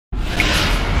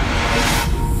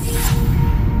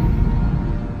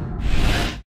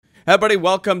Everybody,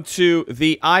 welcome to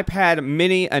the iPad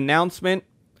mini announcement.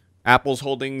 Apple's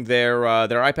holding their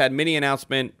iPad mini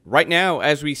announcement right now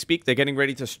as we speak. They're getting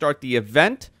ready to start the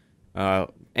event,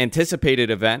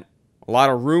 anticipated event. A lot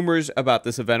of rumors about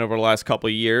this event over the last couple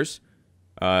of years.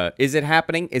 Is it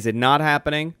happening? Is it not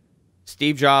happening?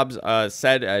 Steve Jobs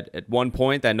said at one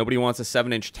point that nobody wants a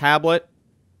 7-inch tablet,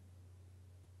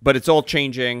 but it's all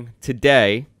changing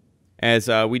today. As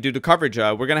we do the coverage,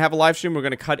 we're going to have a live stream. We're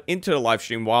going to cut into the live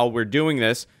stream while we're doing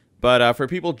this. But for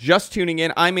people just tuning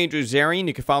in, I'm Andrew Zarian.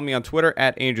 You can follow me on Twitter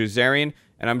at Andrew Zarian.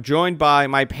 And I'm joined by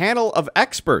my panel of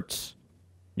experts.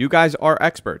 You guys are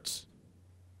experts.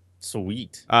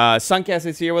 Sweet. Sunkast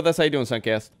is here with us. How you doing,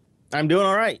 Sunkast? I'm doing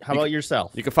all right. How about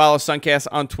yourself? You can follow Sunkast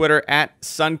on Twitter at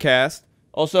Sunkast.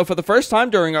 Also, for the first time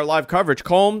during our live coverage,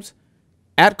 Colm's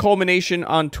at Culmination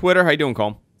on Twitter. How you doing,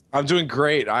 Colm? I'm doing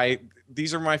great.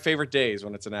 These are my favorite days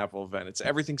when it's an Apple event. It's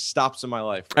everything stops in my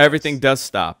life. Everything does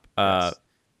stop. Yes.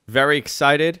 Very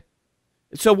excited.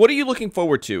 So what are you looking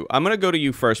forward to? I'm going to go to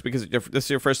you first because this is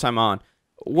your first time on.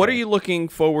 What are you looking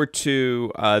forward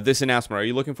to this announcement? Are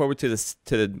you looking forward to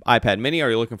the iPad mini? Are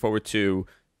you looking forward to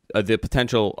the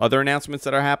potential other announcements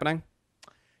that are happening?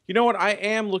 You know what? I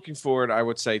am looking forward, I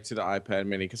would say, to the iPad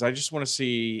mini because I just want to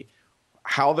see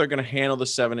how they're going to handle the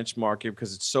 7-inch market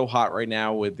because it's so hot right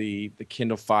now with the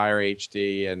Kindle Fire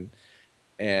HD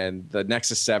and the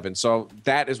Nexus 7. So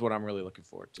that is what I'm really looking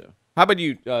forward to. How about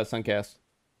you, Sunkast?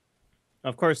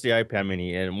 Of course, the iPad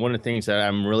mini. And one of the things that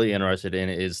I'm really interested in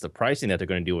is the pricing that they're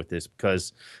going to do with this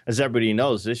because, as everybody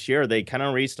knows, this year they kind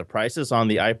of raised the prices on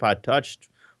the iPod Touch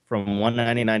from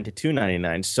 $199 to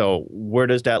 $299. So where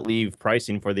does that leave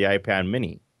pricing for the iPad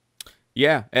mini?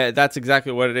 Yeah, that's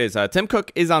exactly what it is. Tim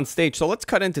Cook is on stage, so let's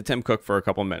cut into Tim Cook for a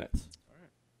couple minutes. All right.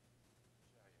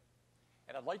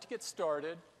 And I'd like to get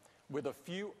started with a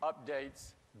few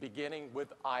updates, beginning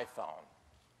with iPhone.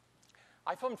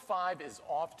 iPhone 5 is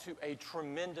off to a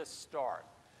tremendous start.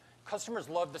 Customers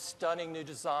love the stunning new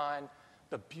design,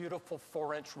 the beautiful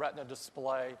 4-inch Retina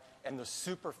display, and the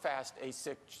super fast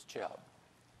A6 chip.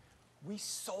 We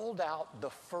sold out the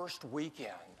first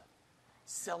weekend,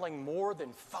 selling more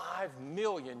than 5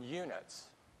 million units.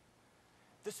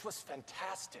 This was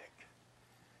fantastic.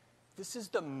 This is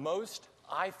the most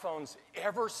iPhones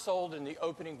ever sold in the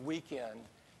opening weekend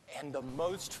and the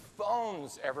most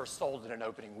phones ever sold in an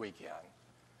opening weekend.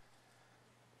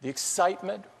 The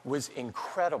excitement was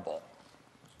incredible.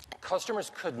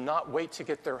 Customers could not wait to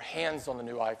get their hands on the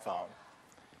new iPhone.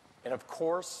 And of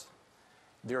course,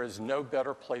 there is no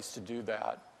better place to do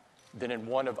that than in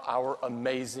one of our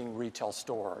amazing retail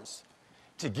stores.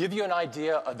 To give you an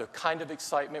idea of the kind of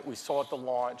excitement we saw at the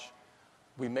launch,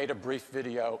 we made a brief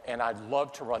video, and I'd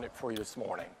love to run it for you this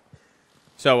morning.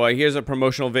 So here's a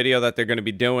promotional video that they're going to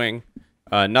be doing.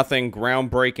 Nothing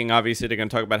groundbreaking. Obviously, they're going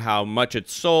to talk about how much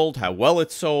it's sold, how well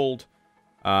it's sold.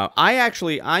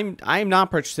 I'm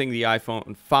not purchasing the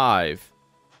iPhone 5.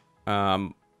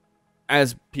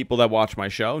 As people that watch my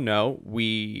show know,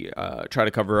 we try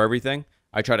to cover everything.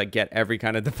 I try to get every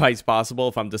kind of device possible.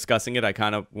 If I'm discussing it, I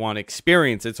kind of want to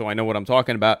experience it so I know what I'm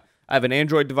talking about. I have an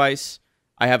Android device.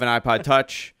 I have an iPod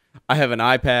Touch. I have an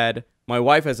iPad. My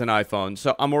wife has an iPhone.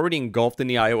 So I'm already engulfed in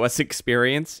the iOS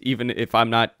experience, even if I'm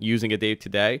not using it day to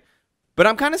day. But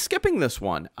I'm kind of skipping this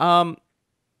one. I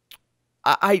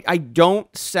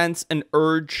don't sense an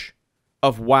urge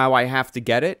of, wow, I have to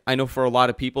get it. I know for a lot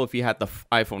of people, if you had the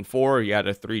iPhone 4 or you had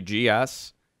a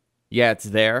 3GS, yeah, it's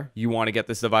there. You want to get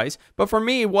this device. But for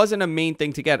me, it wasn't a main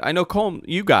thing to get. I know, Colm,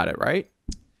 you got it, right?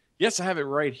 Yes, I have it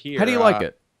right here. How do you like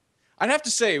it? I'd have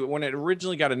to say, when it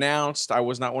originally got announced, I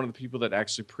was not one of the people that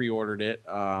actually pre-ordered it.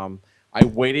 I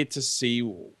waited to see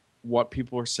what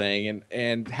people were saying.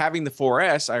 And having the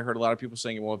 4S, I heard a lot of people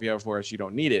saying, well, if you have a 4S, you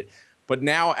don't need it. But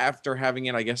now, after having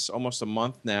it, I guess, almost a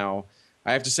month now,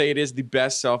 I have to say it is the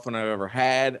best cell phone I've ever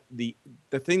had. The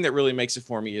thing that really makes it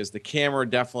for me is the camera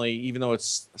definitely, even though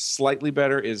it's slightly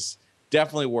better, is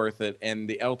definitely worth it. And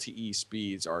the LTE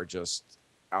speeds are just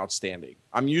outstanding.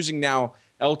 I'm using now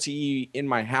LTE in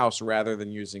my house rather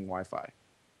than using Wi-Fi.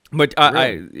 But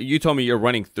Really? you told me you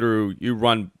blow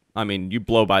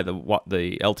by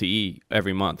the LTE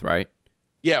every month, right?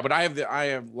 Yeah, but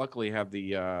I luckily have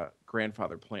the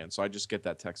grandfather plan, so I just get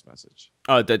that text message.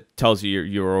 Oh, that tells you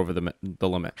you're over the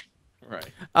limit. Right.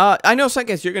 I know,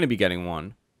 Sunkast, you're going to be getting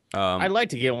one. I'd like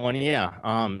to get one, yeah.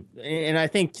 And I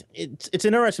think it's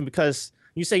interesting because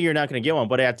you say you're not going to get one,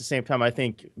 but at the same time, I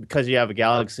think because you have a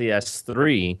Galaxy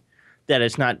S3, that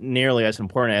it's not nearly as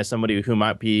important as somebody who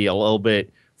might be a little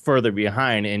bit further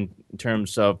behind in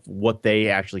terms of what they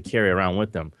actually carry around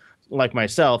with them. Like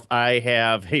myself, I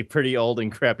have a pretty old and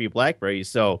crappy BlackBerry,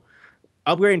 so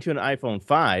upgrading to an iPhone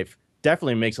 5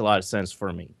 definitely makes a lot of sense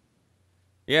for me.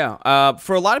 Yeah,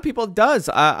 for a lot of people, it does.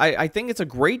 I think it's a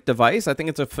great device. I think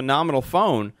it's a phenomenal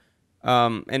phone.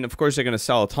 And, of course, they're going to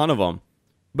sell a ton of them.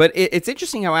 But it's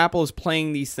interesting how Apple is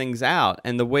playing these things out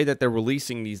and the way that they're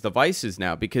releasing these devices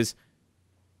now, because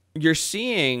you're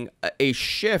seeing a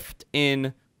shift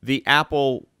in the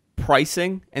Apple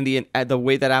pricing and the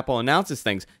way that Apple announces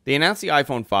things. They announced the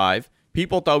iPhone 5.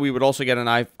 People thought we would also get an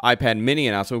iPad mini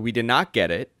announcement. We did not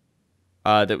get it.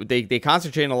 They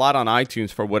concentrate a lot on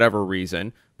iTunes for whatever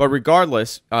reason. But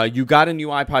regardless, you got a new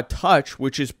iPod Touch,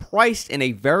 which is priced in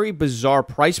a very bizarre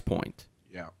price point.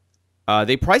 Yeah.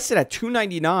 They priced it at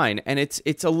 $299, and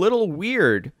it's a little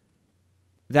weird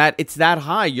that it's that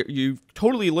high. You've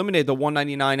totally eliminated the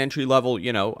 $199 entry-level,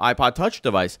 iPod Touch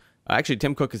device. Actually,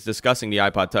 Tim Cook is discussing the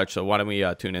iPod Touch, so why don't we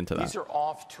tune into that? These are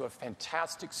off to a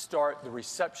fantastic start. The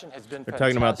reception has been We're fantastic.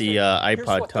 talking about the Here's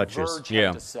iPod what Touches. The Verge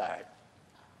had to say.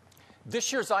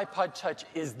 This year's iPod Touch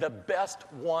is the best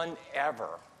one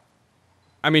ever.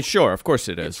 I mean, sure, of course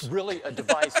it is. It's really a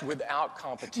device without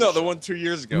competition. No, the one 2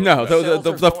 years ago. No, Sales are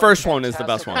the going first one is the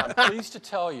best fantastic. one. I'm pleased to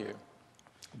tell you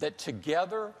that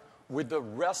together with the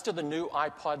rest of the new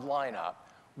iPod lineup,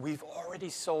 we've already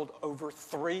sold over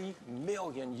 3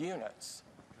 million units.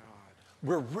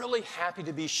 We're really happy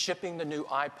to be shipping the new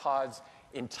iPods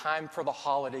in time for the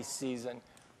holiday season.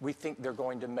 We think they're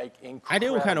going to make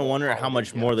incredible. I do kind of wonder how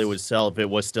much more they would sell if it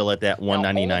was still at that Now, all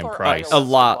of $199 our price. iOS A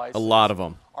lot devices of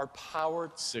them. are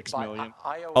powered 6 by million.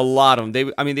 iOS. A lot of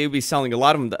them. They would be selling a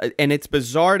lot of them, and it's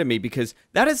bizarre to me because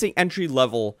that is the entry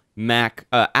level Mac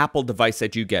Apple device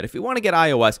that you get. If you want to get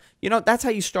iOS, that's how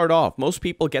you start off. Most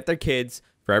people get their kids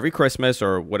for every Christmas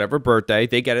or whatever birthday,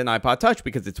 they get an iPod Touch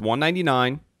because it's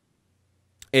 $199.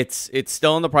 It's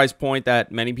still in the price point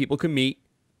that many people can meet,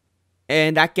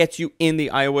 and that gets you in the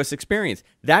iOS experience.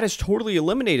 That is totally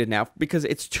eliminated now because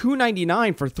it's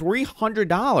 $299 for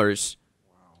 $300.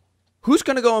 Who's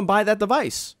going to go and buy that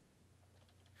device?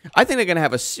 I think they're going to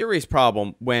have a serious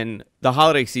problem when the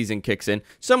holiday season kicks in.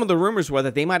 Some of the rumors were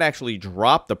that they might actually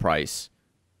drop the price.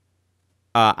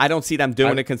 I don't see them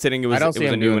doing it, considering it was. I don't see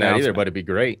them doing that either, but it'd be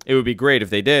great. It would be great if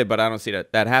they did, but I don't see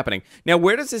that happening. Now,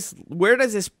 where does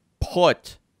this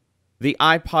put the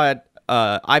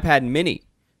iPad Mini?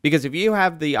 Because if you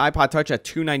have the iPod Touch at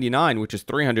 $299, which is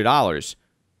 $300,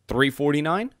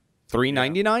 $349,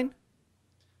 $399.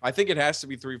 I think it has to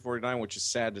be $349, which is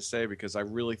sad to say because I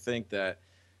really think that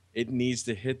it needs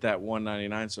to hit that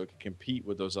 $199 so it can compete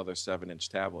with those other 7-inch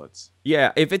tablets.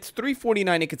 Yeah, if it's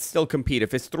 $349, it could still compete.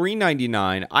 If it's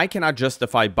 $399, I cannot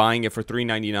justify buying it for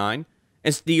 $399.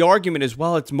 And the argument is,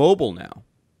 well, it's mobile now.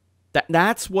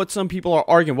 That's what some people are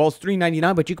arguing. Well, it's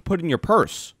 $399, but you could put it in your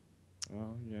purse.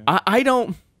 Well, yeah. I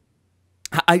don't.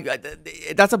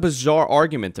 That's a bizarre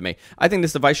argument to me. I think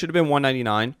this device should have been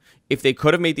 $199. If they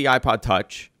could have made the iPod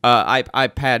Touch,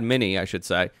 iPad Mini, I should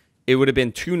say, it would have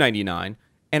been $299.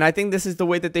 And I think this is the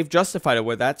way that they've justified it,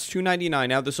 where that's $299.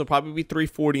 Now this will probably be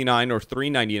 $349 or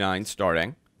 $399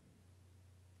 starting,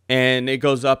 and it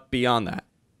goes up beyond that.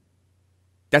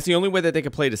 That's the only way that they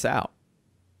could play this out.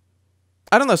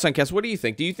 I don't know, Sunkast, what do you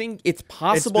think? Do you think it's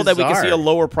possible that we can see a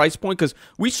lower price point? Because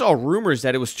we saw rumors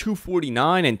that it was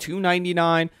 $249 and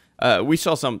 $299. We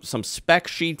saw some spec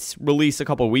sheets released a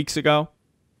couple of weeks ago.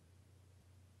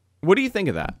 What do you think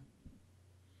of that?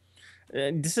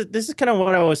 This is kind of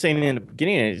what I was saying in the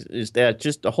beginning is that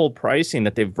just the whole pricing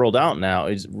that they've rolled out now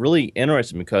is really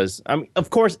interesting because, of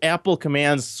course, Apple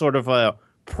commands sort of a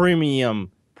premium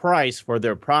price for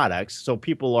their products. So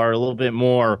people are a little bit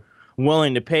more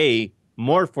willing to pay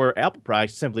more for Apple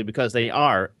products simply because they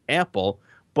are Apple.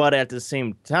 But at the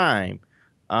same time,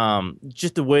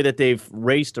 just the way that they've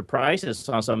raised the prices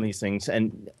on some of these things.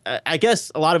 And I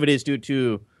guess a lot of it is due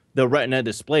to the Retina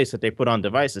displays that they put on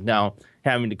devices now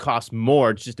having to cost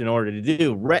more just in order to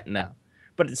do Retina.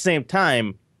 But at the same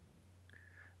time,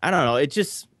 I don't know. It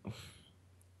just,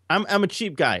 I'm a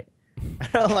cheap guy. I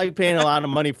don't like paying a lot of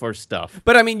money for stuff.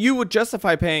 But I mean, you would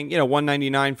justify paying,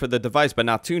 $199 for the device, but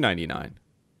not $299.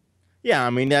 Yeah, I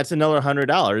mean that's another $100.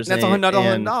 That's another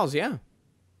 $100. Yeah.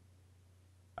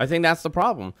 I think that's the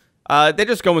problem. They're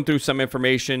just going through some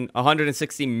information.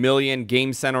 160 million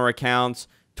Game Center accounts.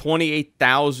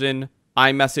 28,000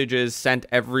 iMessages sent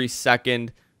every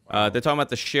second. They're talking about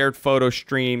the shared photo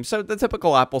stream. So the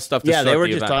typical Apple stuff. Yeah, they were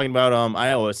just talking about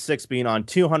iOS 6 being on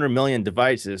 200 million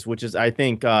devices, which is, I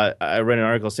think, I read an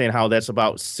article saying how that's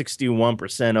about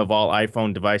 61% of all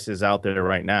iPhone devices out there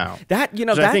right now. That, Which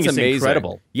that's I think is amazing.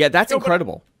 incredible. Yeah, that's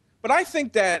incredible. But I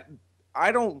think that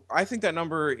I think that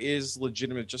number is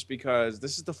legitimate just because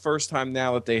this is the first time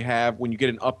now that they have, when you get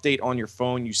an update on your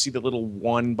phone, you see the little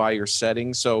 1 by your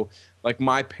settings. So like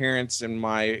my parents and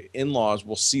my in-laws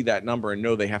will see that number and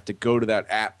know they have to go to that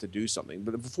app to do something.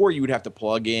 But before you would have to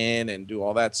plug in and do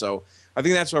all that. So I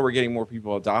think that's why we're getting more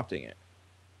people adopting it.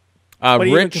 But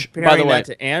even Rich, by the comparing way, that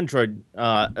to Android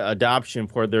adoption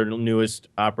for their newest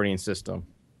operating system.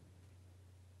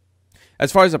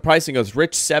 as far as the pricing goes,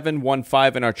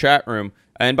 Rich715 in our chat room.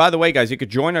 And by the way, guys, you could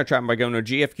join our chat room by going to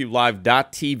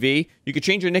gfqlive.tv. You could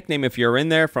change your nickname if you're in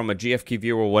there from a GFQ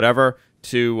viewer or whatever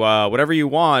to whatever you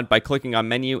want by clicking on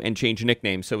menu and change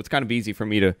nickname. So it's kind of easy for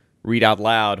me to read out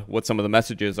loud what some of the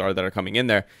messages are that are coming in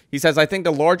there. He says, I think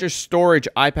the largest storage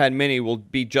iPad mini will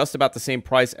be just about the same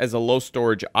price as a low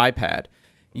storage iPad.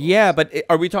 Yeah, but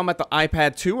are we talking about the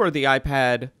iPad 2 or the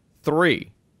iPad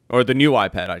 3? Or the new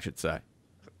iPad, I should say.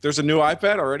 There's a new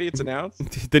iPad already. It's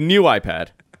announced. The new iPad.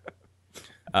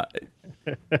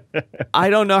 I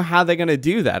don't know how they're going to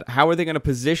do that. How are they going to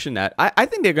position that? I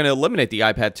think they're going to eliminate the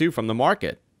iPad 2 from the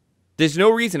market. There's no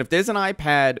reason. If there's an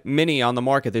iPad mini on the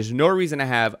market, there's no reason to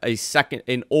have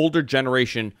an older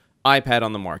generation iPad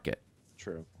on the market.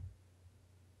 True.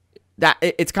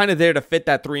 It's kind of there to fit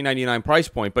that $399 price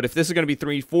point. But if this is going to be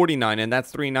 $349 and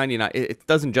that's $399, it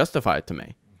doesn't justify it to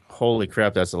me. Holy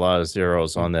crap, that's a lot of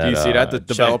zeros on that. Do you see that? The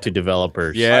check to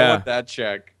developers. Yeah. I want that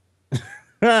check.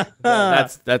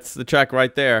 That's the check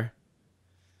right there.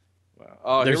 Wow.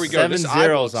 Oh, There's here we go. 7 This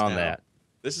zeros iBooks on now. that.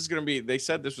 This is going to be, they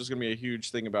said this was going to be a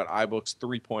huge thing about iBooks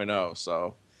 3.0.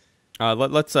 So,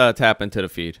 Let's tap into the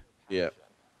feed. yeah.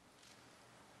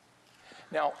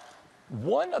 Now,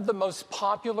 one of the most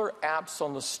popular apps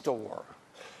on the store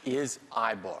is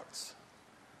iBooks.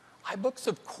 iBooks,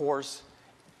 of course,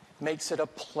 makes it a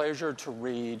pleasure to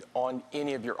read on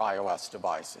any of your iOS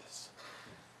devices.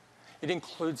 It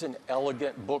includes an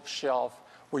elegant bookshelf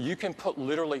where you can put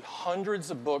literally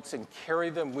hundreds of books and carry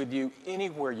them with you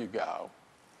anywhere you go.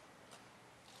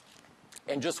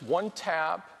 And just one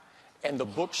tap, and the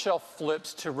bookshelf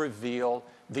flips to reveal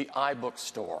the iBook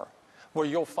store, where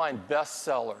you'll find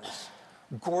bestsellers,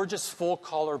 gorgeous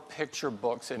full-color picture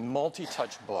books, and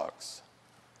multi-touch books.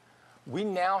 We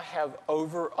now have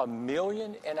over 1.5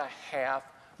 million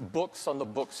books on the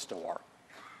bookstore.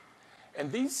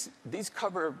 And these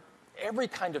cover every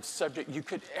kind of subject you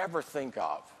could ever think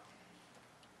of.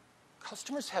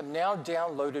 Customers have now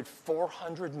downloaded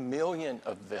 400 million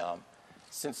of them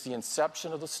since the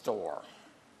inception of the store.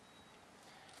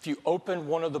 If you open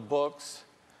one of the books,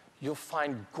 you'll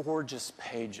find gorgeous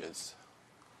pages.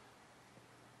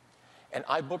 And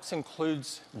iBooks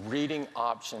includes reading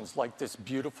options like this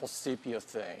beautiful sepia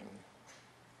theme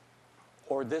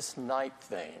or this night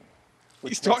theme.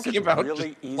 He's talking about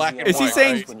really easy black and Is he white,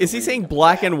 saying right? is he saying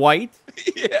black and white?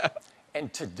 Yeah.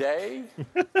 And today,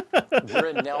 we're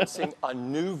announcing a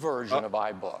new version of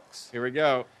iBooks. Here we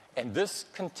go. And this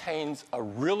contains a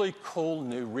really cool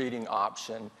new reading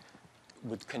option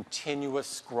with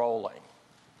continuous scrolling.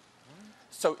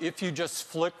 So if you just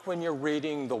flick when you're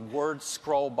reading, the words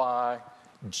scroll by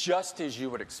just as you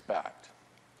would expect.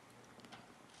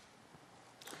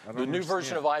 The new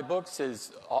version of iBooks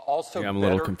is also I'm a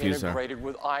little better confused there. integrated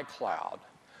with iCloud.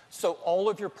 So all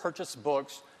of your purchased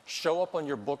books show up on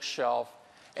your bookshelf,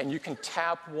 and you can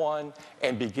tap one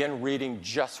and begin reading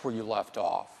just where you left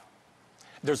off.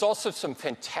 There's also some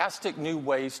fantastic new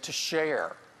ways to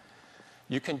share.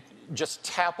 You can just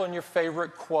tap on your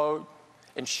favorite quote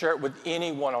and share it with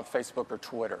anyone on Facebook or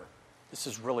Twitter. This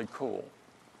is really cool.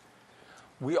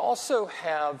 We're also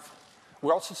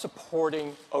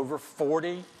supporting over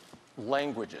 40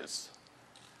 languages,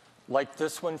 like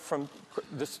this one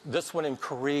in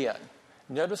Korean.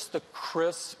 Notice the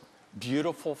crisp,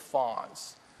 beautiful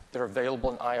fonts that are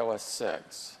available in iOS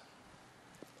 6.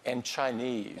 And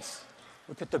Chinese.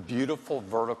 Look at the beautiful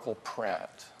vertical print.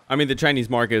 I mean, the Chinese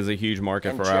market is a huge market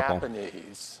And for Apple.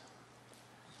 Japanese.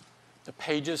 The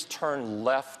pages turn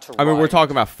left to right. I mean, we're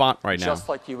talking about font right now. Just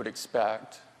like you would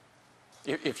expect.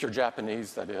 If you're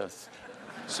Japanese, that is.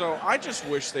 So I just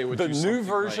wish they would The do new something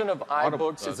version like of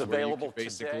Audible iBooks does, is where you available can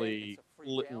basically today. It's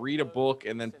a free read a download. book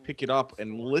and then pick it up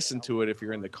and listen to it if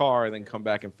you're in the car and then come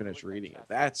back and finish reading it.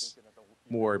 That's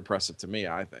more impressive to me,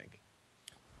 I think.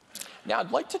 Now,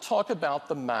 I'd like to talk about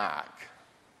the Mac.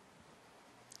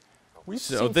 We've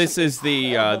So seen this some is the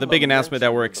incredible big announcement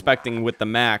that we're momentum with the expecting Mac. with the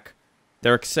Mac.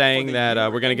 They're saying For the that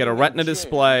year we're going to get a ending in Retina June,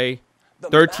 display, The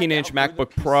 13-inch Mac outgrew MacBook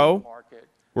the PC Pro. market.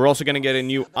 We're also going to get a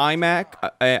new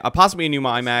iMac, possibly a new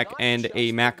iMac, Not and just a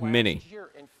the Mac last Mini. year.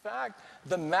 In fact,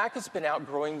 the Mac has been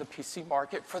outgrowing the PC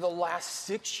market for the last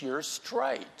 6 years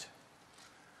straight.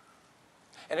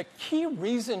 And a key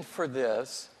reason for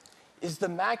this is the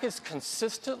Mac is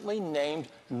consistently named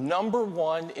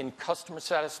 #1 in customer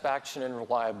satisfaction and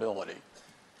reliability.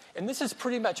 And this is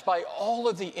pretty much by all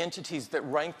of the entities that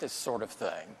rank this sort of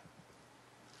thing.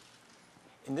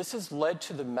 And this has led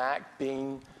to the Mac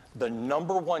being the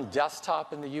 #1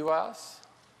 desktop in the US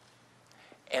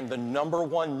and the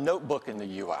 #1 notebook in the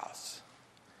US.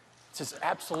 It's just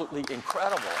absolutely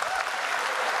incredible.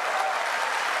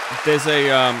 There's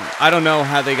a, I don't know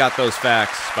how they got those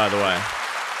facts, by the way.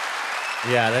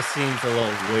 Yeah, that seems a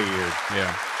little weird.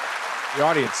 Yeah. The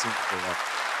audience seems to love.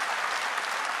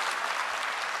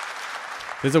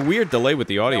 There's a weird delay with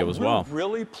the audio as well. We're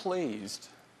really pleased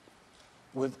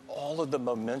with all of the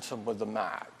momentum with the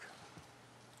Mac.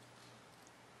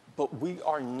 But we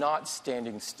are not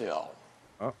standing still.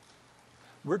 Oh.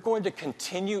 We're going to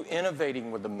continue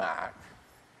innovating with the Mac.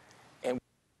 And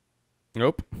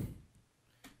Nope.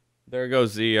 There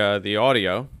goes the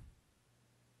audio.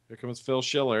 Here comes Phil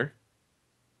Schiller.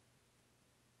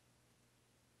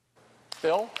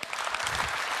 Phil?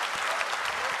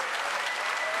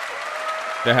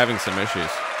 They're having some issues.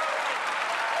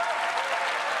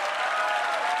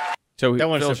 So That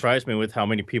one Phil- surprised me with how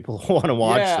many people want to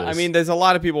watch yeah, this. I mean, there's a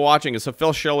lot of people watching it. So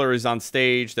Phil Schiller is on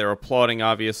stage. They're applauding,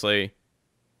 obviously.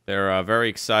 They're very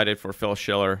excited for Phil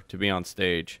Schiller to be on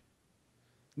stage.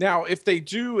 Now, if they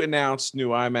do announce new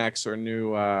iMacs or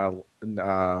new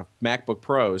MacBook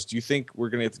Pros, do you think we're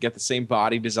going to get the same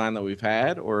body design that we've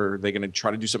had, or are they going to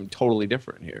try to do something totally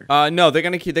different here? No, they're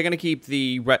gonna keep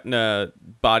the Retina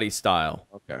body style.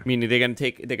 Okay. Meaning they're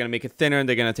gonna make it thinner. And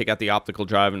they're gonna take out the optical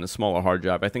drive and the smaller hard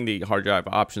drive. I think the hard drive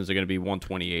options are gonna be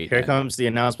 128. Here comes the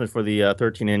announcement for the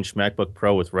 13-inch MacBook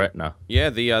Pro with Retina. Yeah,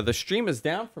 the stream is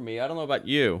down for me. I don't know about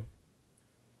you.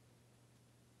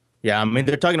 Yeah, I mean,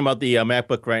 they're talking about the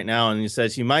MacBook right now, and it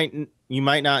says you might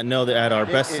not know that our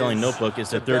best-selling notebook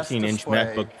is the 13-inch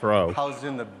MacBook Pro. Housed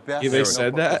in the best They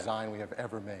said notebook that? design we have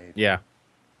ever made. Yeah.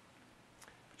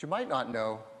 But you might not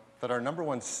know that our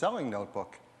 #1 selling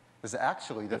notebook is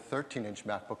actually the 13-inch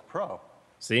MacBook Pro.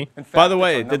 See? In fact, By the it's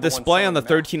way, our the #1 display on the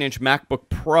selling Mac. 13-inch MacBook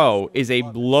Pro is a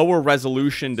lower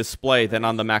resolution display than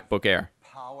on the MacBook Air.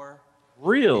 Power,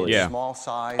 Really? Yeah. small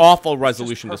size, Awful it's just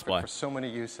resolution perfect display. for so many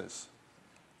uses.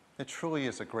 It truly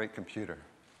is a great computer.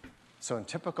 So in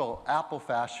typical Apple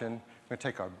fashion, we're going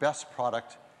to take our best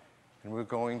product and we're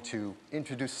going to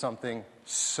introduce something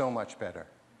so much better.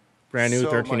 Brand new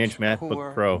So 13-inch much MacBook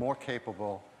cooler, Pro. more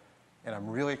capable, and I'm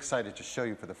really excited to show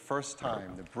you for the first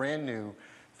time the brand new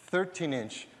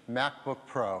 13-inch MacBook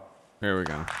Pro. Here we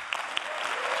go.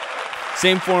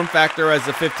 Same form factor as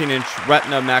the 15-inch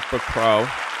Retina MacBook Pro.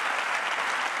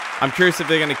 I'm curious if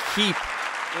they're going to keep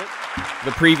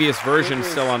the previous version It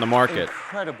still is on the market.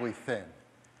 Incredibly thin,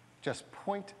 just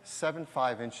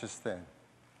 0.75 inches thin.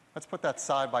 Let's put that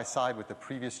side by side with the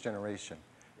previous generation.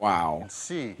 Wow. And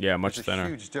see, Yeah, much there's thinner. a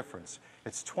huge difference.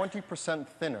 It's 20%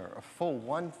 thinner, a full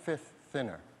 1/5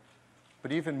 thinner.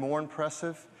 But even more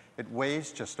impressive, it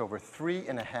weighs just over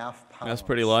 3.5 pounds. That's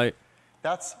pretty light.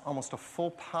 That's almost a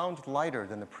full pound lighter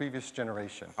than the previous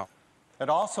generation. It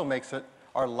also makes it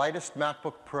our lightest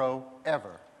MacBook Pro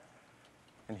ever.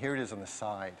 And here it is on the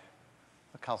side.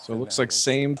 Look how So it thin looks that like is.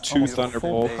 same two Almost a full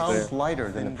Thunderbolts pound there.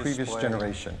 lighter than the previous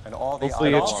generation. And all the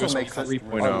Hopefully it it's also just makes it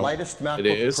 3.0. our lightest MacBook It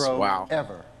is? Pro Wow.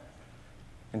 ever.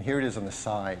 And here it is on the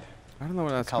side. I don't know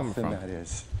where that's Look how coming thin from. that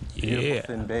is. Beautiful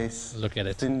thin base, Look at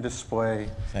it. thin display,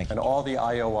 and all the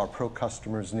I/O our Pro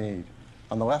customers need.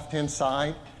 On the left-hand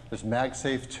side, there's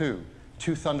MagSafe 2,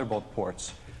 2 Thunderbolt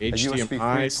ports, a USB 3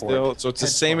 HDMI port, still. So it's the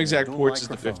same headphone, exact dual ports as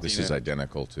the microphone. 15. This is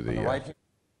identical to On the the right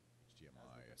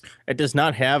It does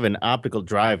not have an optical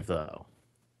drive, though.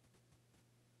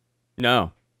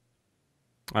 No.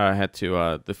 I had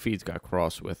to, the feeds got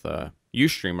crossed with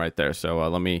Ustream right there. So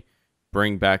let me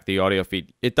bring back the audio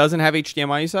feed. It doesn't have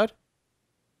HDMI, you said?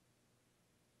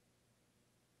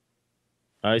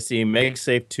 I see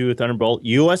MagSafe 2, Thunderbolt,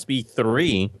 USB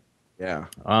 3, Yeah.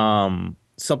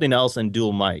 something else, and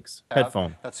dual mics. have,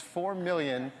 Headphone. That's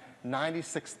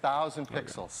 4,096,000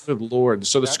 pixels. Good lord.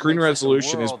 So the That screen makes it the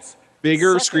resolution is world's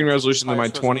bigger second screen resolution than my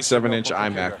highest resolution 27-inch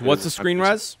notebook iMac. computer. What's the screen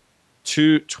res?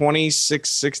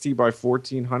 2660 by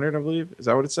 1400, I believe. Is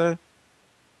that what it said?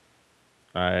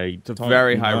 It's a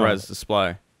very high-res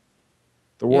display.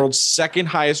 The world's second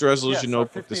highest Yes, resolution our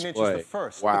notebook 15 inch display. is the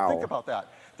first. But think Wow. about that.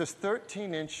 This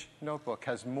 13-inch notebook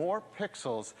has more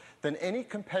pixels than any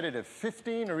competitive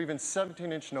 15 or even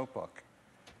 17-inch notebook.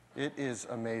 It is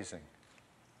amazing.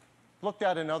 Looked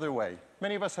at another way,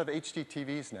 many of us have HD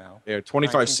TVs now. Yeah,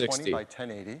 2560. 1920 by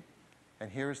 1080.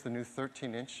 And here's the new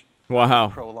 13-inch Wow.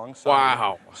 Pro alongside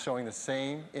Wow. it, showing the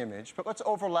same image, but let's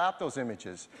overlap those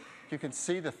images. You can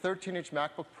see the 13-inch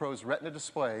MacBook Pro's Retina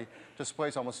display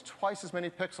displays almost twice as many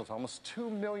pixels, almost 2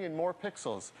 million more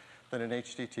pixels than an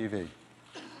HD TV.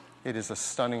 It is a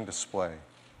stunning display.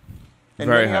 In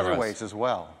Very many high other res. ways as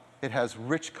well. It has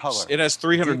rich color. It has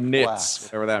 300 deep nits, blacks,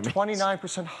 whatever that means.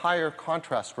 29% higher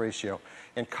contrast ratio,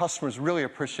 and customers really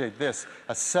appreciate this,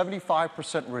 a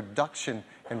 75% reduction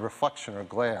in reflection or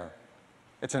glare.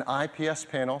 It's an IPS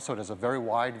panel, so it has a very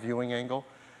wide viewing angle,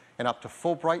 and up to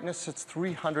full brightness, it's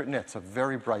 300 nits, a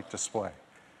very bright display.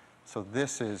 So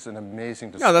this is an amazing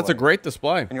display. Yeah, that's a great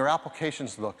display. And your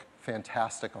applications look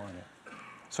fantastic on it.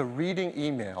 So reading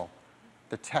email,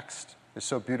 the text is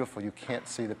so beautiful you can't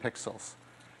see the pixels.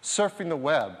 Surfing the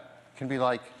web can be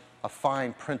like a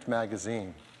fine print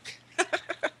magazine.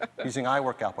 Using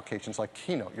iWork applications like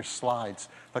Keynote, your slides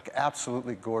look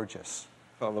absolutely gorgeous.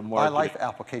 Oh, the marketing. iLife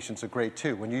applications are great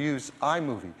too. When you use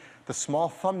iMovie, the small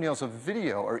thumbnails of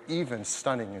video are even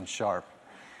stunning and sharp.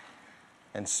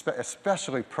 And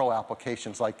especially pro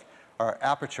applications like our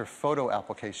Aperture photo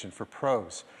application for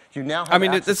pros. You now have I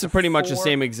mean, access this to is pretty much the 4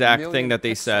 same exact million thing that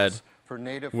they pixels said for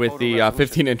native with photo the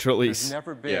resolution. 15-inch release. There's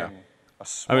never been Yeah. a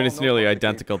I mean, it's small nearly notebook that gave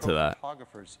identical to pro that.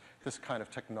 photographers this kind of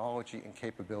technology and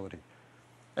capability.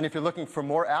 And if you're looking for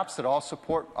more apps that all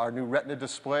support our new Retina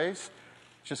displays,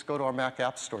 just go to our Mac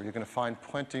App Store. You're going to find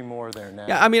plenty more there now.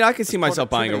 Yeah, I mean, I could see There's myself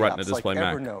buying a productivity Retina apps display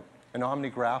like Mac. Evernote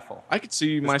and OmniGraffle. I could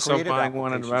see There's myself creative buying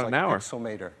one in applications about an like hour.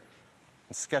 Pixelmator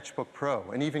and Sketchbook Pro,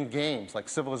 and even games like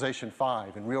Civilization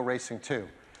 5 and Real Racing 2.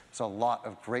 There's a lot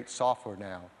of great software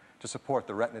now to support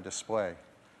the Retina display.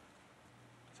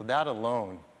 So that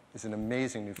alone is an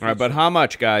amazing new feature. All right, but how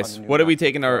much, on guys? the new What are we MacBook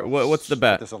taking our? Pros. What's the But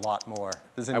bet? there's a lot more.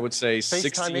 There's an I would say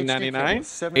FaceTime HD $16.99? camera with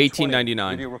 720 $18.99.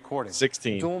 Video recording.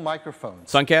 16. Dual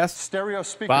microphones. Sunkast? Stereo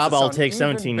speakers. Bob, that I'll sound take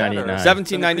even $17.99. better than the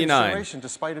previous $17.99. generation,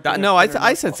 despite it being a No, I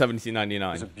thinner said notebook. There's a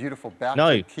 $17.99. beautiful backlit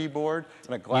No. keyboard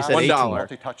and a glass said $18.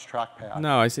 multi-touch trackpad.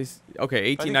 No, I say okay,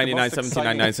 I think the $18.99, most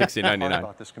exciting $17.99, part $16.99.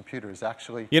 about this computer is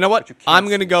actually You know what? you can't I'm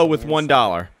gonna see go from with the $1.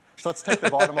 inside. So let's take the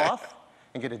bottom off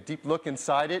and get a deep look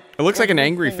inside it. It looks like an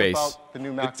angry Everything face. about the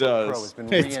new MacBook does. Pro has been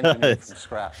It re-engineered does. from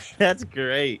scratch. That's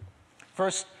great.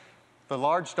 First, the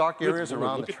large dark areas Ooh,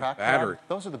 around look the at the trackpad, battery.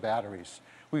 those are the batteries.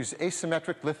 We use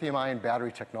asymmetric lithium-ion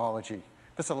battery technology.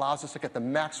 This allows us to get the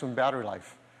maximum battery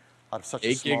life out of such a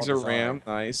 8 small gigs of design. RAM,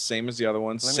 nice, same as the other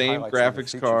ones. Let me Same highlight some of the graphics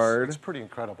features. card. It's pretty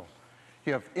incredible.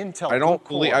 You have Intel I don't dual-core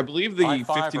believe. I believe the i5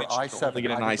 or 15 inch i7 only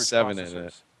get an hybrid i7 in it.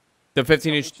 processors. The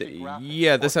 15-inch, HD graphics,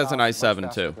 yeah, this has an 4,000 i7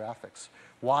 much too. faster graphics,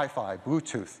 Wi-Fi,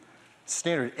 Bluetooth,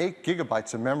 standard 8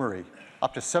 gigabytes of memory,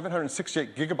 up to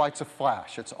 768 gigabytes of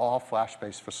flash. It's all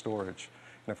flash-based for storage.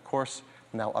 And of course,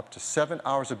 now up to 7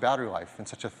 hours of battery life in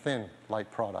such a thin, light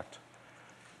product.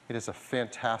 It is a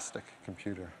fantastic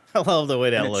computer. I love the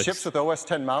way that And it looks. ships with OS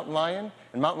 10 Mountain Lion,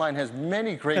 and Mountain Lion has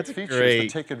many great That's features great. that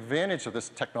take advantage of this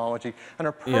technology and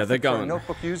are Yeah, they're perfect for our going-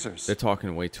 notebook users. They're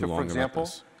talking way too So, long for about example,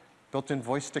 this. built-in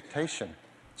voice dictation.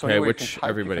 So Okay, anywhere you which can type,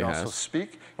 everybody you can also has.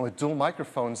 speak, and with dual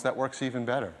microphones, that works even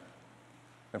better.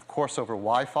 And of course, over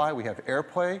Wi-Fi, we have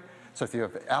AirPlay. So if you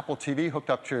have Apple TV hooked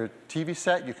up to your TV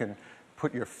set, you can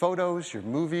put your photos, your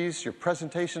movies, your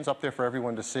presentations up there for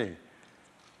everyone to see.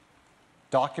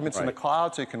 Documents in the Right.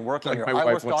 cloud, so you can work on Like your my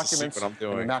wife iWork wants to see documents what I'm on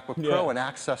your doing. MacBook Pro and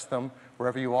access them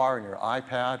wherever you are in your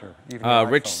iPad or even your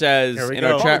Rich iPhone. says Here we in go.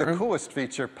 our Probably chat the room. coolest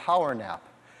feature, Power Nap.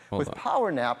 With on.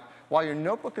 Power Nap, while your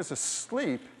notebook is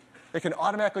asleep, it can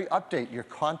automatically update your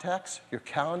contacts, your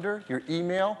calendar, your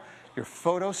email, your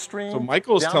photo stream. So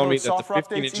Michael's telling me download that the software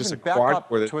 15 updates, inch is a even back quad up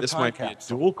core. That to a this time might be a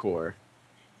capsule. dual core.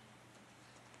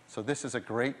 So this is a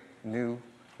great new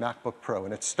MacBook Pro,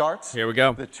 and it starts Here we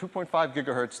go. with a 2.5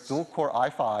 gigahertz dual-core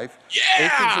i5, 8 Yeah!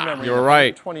 gigs of memory, You were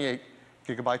right. 28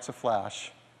 gigabytes of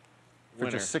flash for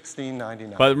Winner. just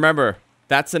 $16.99. But remember,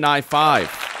 that's an i5. Right,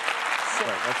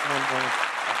 that's the one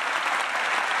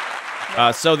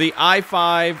going. So the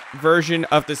i5 version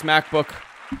of this MacBook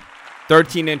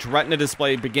 13-inch Retina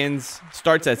display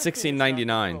starts at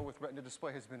 $16.99. Pro with Retina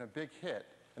display has been a big hit,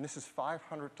 and this is $500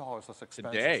 less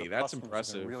expensive. Today, so that's customers are gonna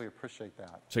impressive. Really appreciate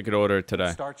that. So you could order it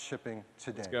today. Start shipping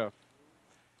today. Let's go.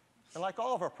 And like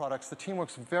all of our products, the team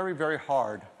works very, very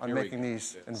hard on Here we making go.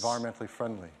 these environmentally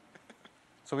friendly.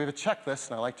 So we have a checklist,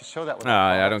 and I like to show that with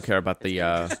I don't care about the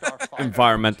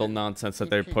environmental nonsense that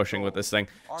they're pushing with this thing.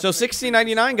 So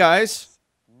 $16.99, guys.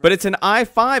 But it's an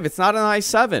i5. It's not an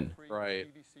i7. Right.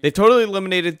 They totally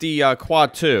eliminated the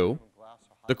Quad 2.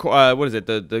 The what is it?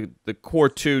 The Core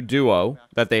 2 Duo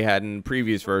that they had in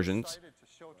previous versions.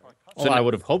 Well, I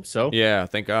would have hoped so. Yeah,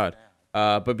 thank God.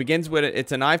 But begins with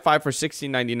it's an i5 for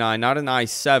 $16.99, not an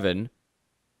i7.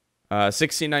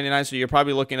 $1699, so you're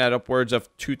probably looking at upwards of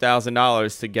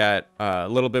 $2,000 to get a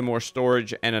little bit more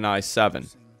storage and an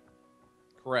i7.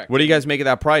 Correct. What do you guys make of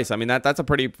that price? I mean, that's a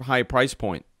pretty high price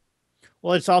point.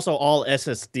 Well, it's also all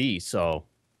SSD, so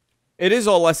It is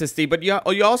all SSD, but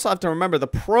you also have to remember the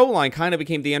Pro line kind of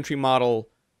became the entry model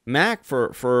Mac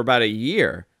for about a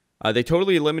year. They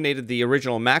totally eliminated the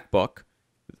original MacBook,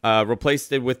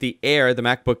 replaced it with the Air. The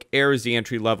MacBook Air is the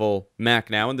entry-level Mac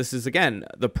now, and this is, again,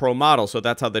 the Pro model, so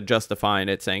that's how they're justifying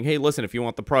it, saying, hey, listen, if you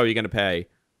want the Pro, you're going to pay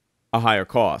a higher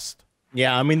cost.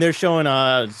 yeah. I mean, they're showing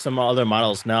some other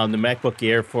models now. The MacBook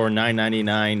Air for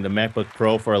 $999, the MacBook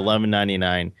Pro for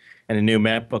 $1199, and a new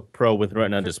MacBook Pro with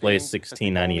Retina display is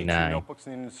 $1699. Notebooks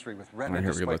in the industry with Retina Here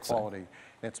we go, display let's see. quality.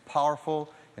 And it's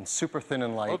powerful and super thin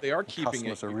and light. Oh, they are and keeping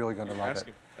customers it. are really going to love it.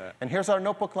 Asking for that. And here's our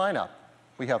notebook lineup.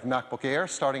 We have MacBook Air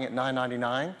starting at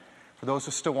 $999. For those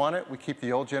who still want it, we keep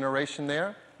the old generation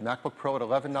there. MacBook Pro at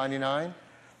 $1199,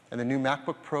 and the new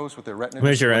MacBook Pros with their Retina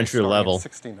Where's your display entry level?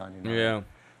 starting at $1699. Yeah.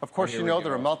 Of course, Here you we know go.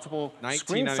 there are multiple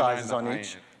screen $19.99 sizes on the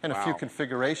each high-end. and a few Wow.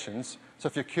 configurations. So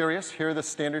if you're curious, here are the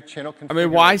standard channel I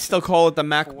configurations. mean, why still call it the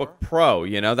MacBook Pro?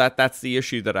 You know, that's the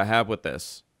issue that I have with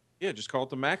this. Yeah, just call it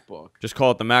the MacBook. Just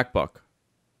call it the MacBook.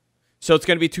 So it's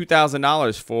going to be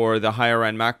 $2,000 for the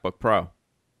higher-end MacBook Pro.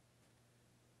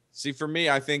 See, for me,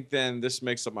 I think then this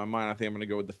makes up my mind. I think I'm going to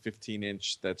go with the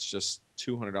 15-inch. That's just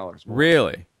 $200 more.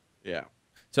 Really? Yeah.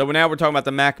 So now we're talking about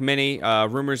the Mac Mini.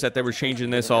 Rumors that they were changing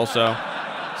this also.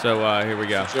 So here we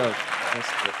go. Joke. That's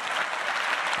it.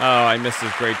 Oh, I missed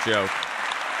this great joke.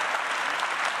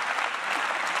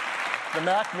 The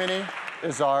Mac Mini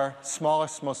is our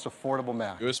smallest, most affordable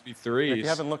Mac. USB If 3s. you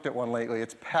haven't looked at one lately,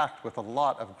 it's packed with a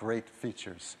lot of great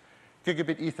features.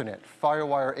 Gigabit Ethernet,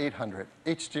 FireWire 800,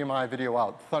 HDMI video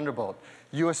out, Thunderbolt,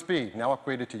 USB, now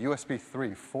upgraded to USB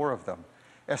 3, 4 of them,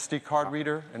 SD card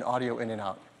reader, and audio in and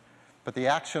out. But the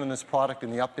action in this product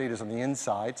and the update is on the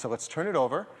inside, so let's turn it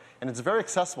over. And it's very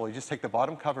accessible. You just take the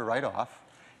bottom cover right off,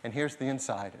 and here's the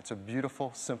inside. It's a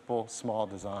beautiful, simple, small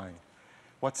design.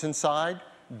 What's inside?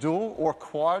 Dual or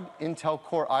quad Intel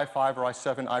Core i5 or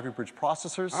i7 Ivy Bridge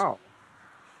processors. Wow.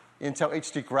 Intel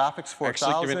HD Graphics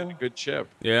Actually giving 4000. it a good chip.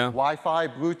 Yeah. Wi-Fi,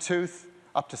 Bluetooth,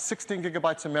 up to 16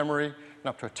 gigabytes of memory, and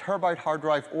up to a terabyte hard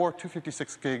drive or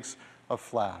 256 gigs of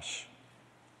flash.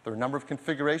 There are a number of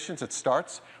configurations. It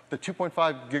starts with a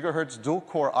 2.5 gigahertz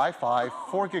dual-core i5,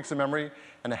 4 gigs of memory,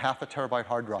 and a half a terabyte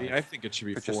hard drive. See, I think it should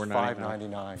be for just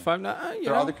 $499. $599.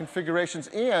 There are other configurations,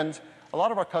 and a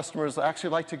lot of our customers actually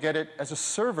like to get it as a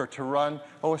server to run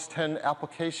OS X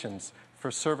applications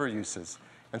for server uses.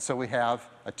 And so we have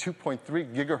a 2.3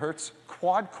 gigahertz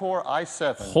quad-core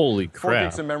i7. Holy 4 crap.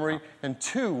 gigs of memory, and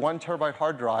 2 1-terabyte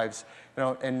hard drives,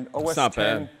 and OS not X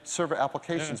bad. server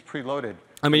applications preloaded.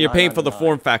 I mean, you're paying for the $999.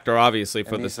 form factor, obviously,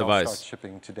 for And this these all start device.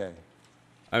 shipping today.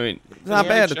 I mean, it's not the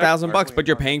bad, end, $1,000, but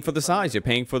you're paying for the size. You're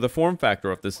paying for the form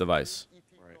factor of this device.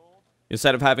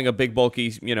 Instead of having a big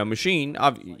bulky, machine,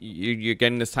 you're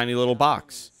getting this tiny little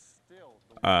box.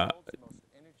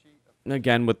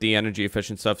 Again, with the energy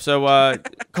efficient stuff. So,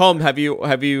 Colm,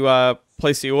 have you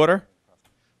placed the order?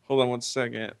 Hold on one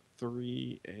second.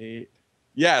 3.8.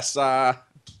 Yes.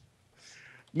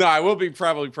 No, I will be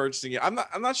probably purchasing it. I'm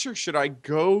not sure. Should I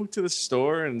go to the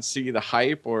store and see the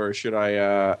hype, or should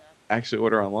I actually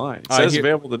order online? It says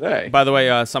available today. By the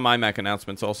way, some iMac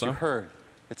announcements You also. heard.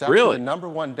 It's actually Really? the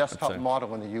 #1 desktop see.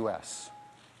 model in the US.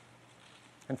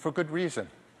 And for good reason.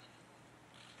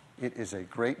 It is a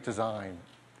great design.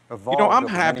 Evolved I'm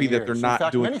over happy many that they're years. not In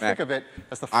fact, doing many Mac think of it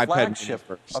as the iPad mini flagship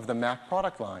first. of the Mac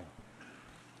product line.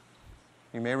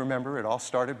 You may remember it all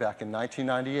started back in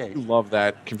 1998. Love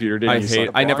that computer. I Didn't you? hate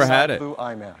it. I never had it. Blue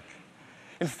iMac.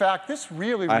 In fact, this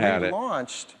really I had it.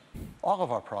 relaunched all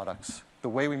of our products. The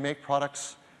way we make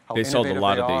products, how They sold a innovative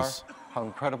lot they of are, these. how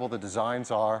incredible the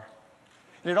designs are.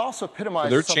 And it also epitomizes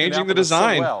They're something changing Apple the does so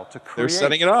design. well, to They're create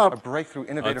setting it up. a breakthrough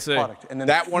innovative Let's see. product. And then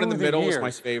That one in the through middle was years,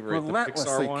 my favorite, the Pixar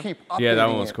relentlessly one. keep Yeah, that updating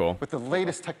one was it cool. with the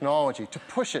latest technology to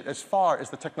push it as far as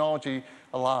the technology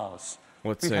allows.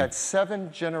 Let's We've see. had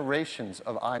 7 generations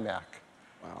of iMac.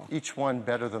 Wow. Each one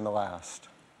better than the last.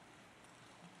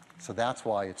 So that's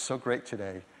why it's so great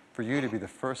today for you to be the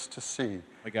first to see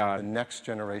My God. the next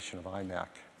generation of iMac.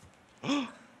 Oh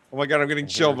my God, I'm getting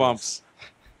chill bumps.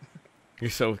 You're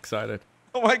so excited.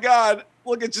 Oh my God,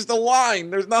 look, it's just a line.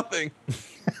 There's nothing.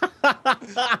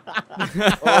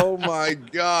 Oh my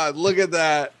God, look at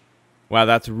that. Wow,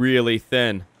 that's really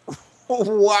thin.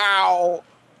 Wow.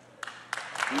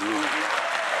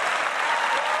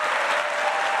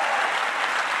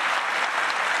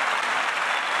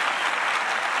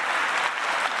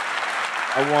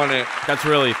 I want it. That's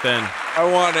really thin. I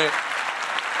want it.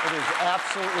 It is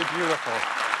absolutely beautiful.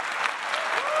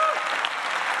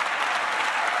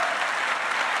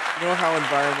 You know how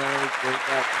environmentally great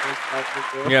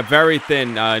that is? Yeah, very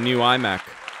thin new iMac.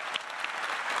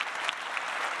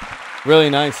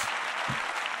 Really nice.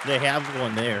 They have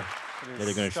one there It that is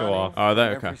they're going to show stunning off. Oh,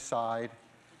 there, on okay. every side,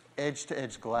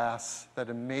 edge-to-edge glass, that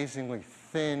amazingly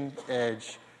thin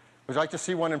edge. Would you like to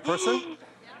see one in person?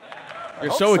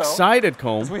 You're hope so so. excited,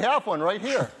 'Cause Colm. we have one right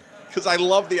here. Because I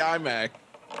love the iMac.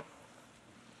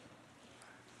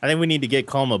 I think we need to get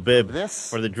Colm a bib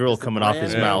This for the drool is the coming off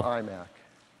his brand new mouth. iMac.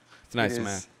 It's a nice It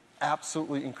Mac. is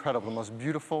absolutely incredible. The most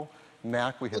beautiful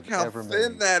Mac we have Look how ever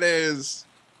thin made. that is.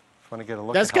 Want to get a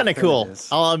look That's at how kind of thin it cool. is.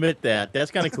 I'll admit that.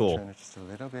 That's kind of cool. Turn it just a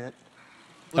little bit.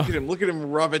 Look at him. Look at him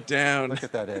rub it down. Look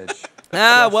at that edge.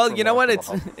 Ah, Just well, you know what?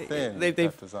 remarkable It's how thin they've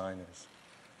that design is.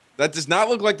 That does not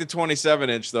look like the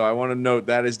 27-inch, though. I want to note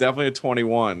that is definitely a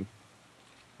 21.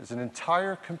 There's an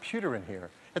entire computer in here.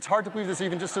 It's hard to believe there's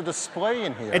even just a display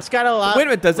in here. It's got a lot. Wait a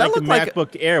minute, does that like look the like-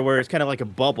 MacBook Air, where it's kind of like a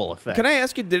bubble effect? Can I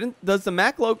ask you? Does the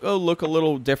Mac logo look a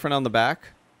little different on the back?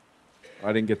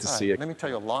 I didn't get to All see right, it. Let me tell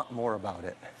you a lot more about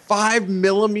it. 5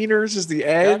 millimeters is the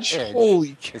edge? That edge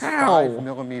Holy is cow. 5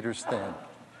 millimeters thin.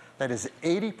 That is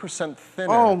 80%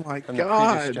 thinner Oh my than the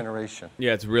God. previous generation.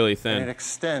 Yeah, it's really And it thin.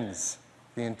 extends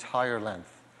the entire length.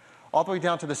 All the way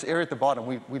down to this area at the bottom.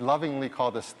 We lovingly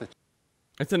call this the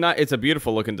It's a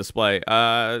beautiful looking display.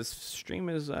 Stream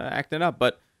is acting up,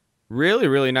 but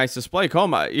really nice display.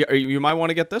 Colm, you might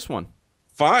want to get this one.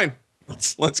 Fine.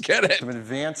 Let's get it. some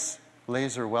advanced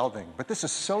laser welding. But this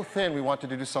is so thin, we wanted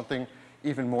to do something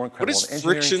even more incredible. is The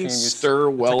engineering friction team used stir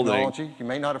a welding? Technology, you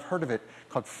may not have heard of it,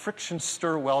 called friction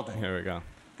stir welding. Here we go.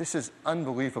 This is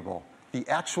unbelievable. The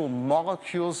actual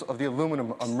molecules of the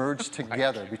aluminum are merged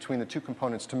together between the two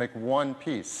components to make one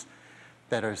piece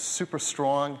that are super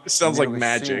strong. This sounds like nearly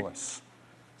magic. seamless.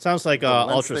 Sounds like The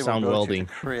lengths they will ultrasound go to welding.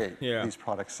 create Yeah. these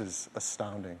products is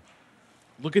astounding.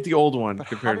 Look at the old one But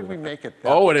compared how did to we that. make it that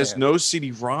Oh, it has thin? no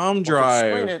CD-ROM Well, to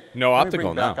explain drive. it, No let me optical,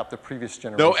 bring back no. up the previous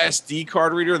generation. No SD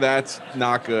card reader? That's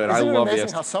not good. I Isn't it love the amazing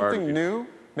SD how card something reader. new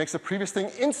makes the previous thing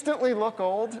instantly look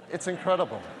old? It's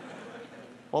incredible.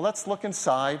 Well, let's look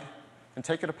inside and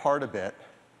take it apart a bit.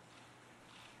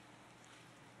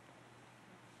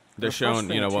 They're The first showing,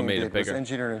 thing you know, the what team made did it was bigger.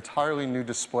 engineer an entirely new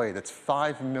display that's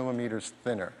 5 millimeters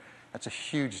thinner. That's a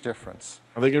huge difference.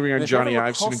 Are they going to bring And on if you ever Johnny look Iveson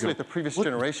and closely go, at the previous "Look,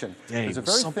 generation, dang, there's a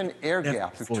very something thin air never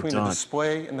gap before between the done."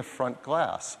 display and the front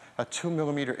glass, a 2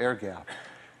 millimeter air gap.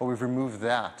 Well, we've removed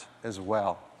that as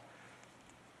well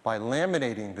by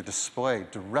laminating the display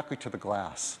directly to the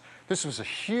glass. This was a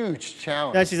huge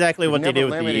challenge. That's exactly We've what they never did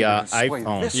with the laminated a display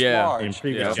iPhone. this Yeah. large in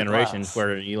previous into generations, glass.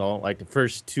 where like the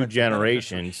first two But the benefits are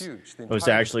generations huge. The it was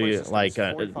entire actually display system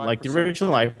like is like the 45%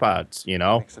 original iPods, you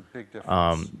know. Makes a big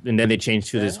difference. And then they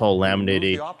changed to this Then whole we remove the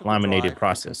laminated optical drive and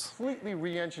process. Completely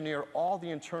re-engineer all the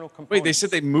internal components. Wait, they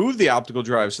said they moved the optical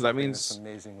drive, so that and it's means...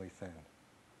 amazingly thin.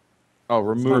 Oh,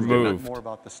 removed. Removed. More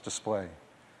about this display.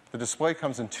 The display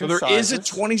comes in two So there sizes. is a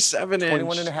 27-inch.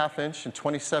 21 and a half inch and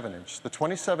 27 inch. The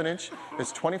 27 inch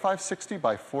is 2560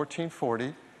 by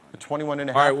 1440. The 21 and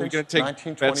a All right, half we're inch, going to take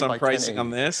 1920 bets on by pricing 1080. on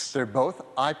this. They're both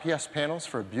IPS panels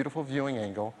for a beautiful viewing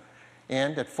angle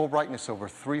and at full brightness over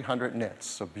 300 nits,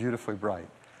 so beautifully bright.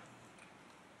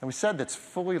 And we said that's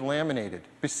fully laminated.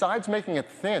 Besides making it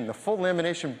thin, the full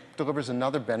lamination delivers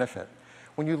another benefit.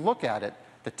 When you look at it,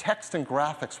 the text and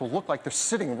graphics will look like they're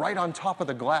sitting right on top of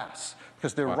the glass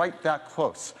because they're right that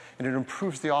close, and it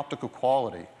improves the optical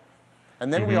quality.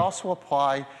 And then we also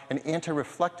apply an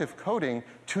anti-reflective coating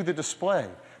to the display,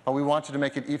 but we wanted to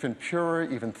make it even purer,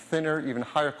 even thinner, even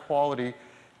higher quality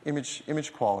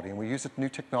image quality. And we use a new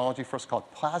technology for us called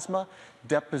plasma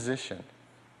deposition.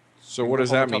 So what does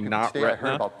that mean? Not Today I heard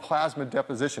retina? about plasma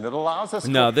deposition. It allows us to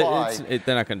No, apply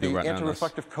they're not going to do the retina on this.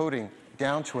 anti-reflective coating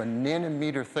down to a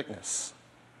nanometer thickness.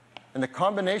 And the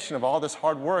combination of all this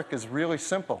hard work is really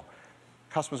simple.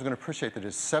 Customers are going to appreciate that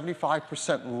it's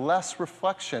 75% less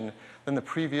reflection than the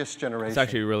previous generation. It's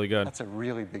actually really good. That's a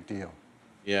really big deal.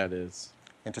 Yeah, it is.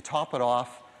 And to top it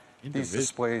off, these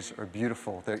displays are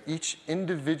beautiful. They're each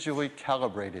individually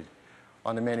calibrated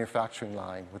on the manufacturing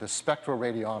line with a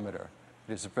spectroradiometer.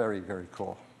 It is very, very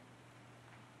cool.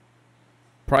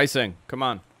 Pricing. Come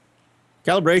on.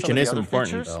 Some of Calibration the is other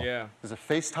important, features, though. Yeah. There's a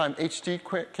FaceTime HD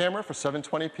camera for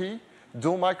 720p,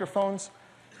 dual microphones,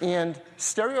 and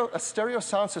a stereo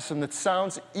sound system that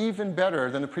sounds even better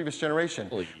than the previous generation,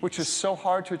 which is so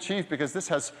hard to achieve because this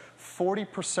has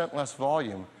 40% less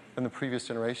volume than the previous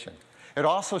generation. It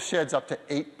also sheds up to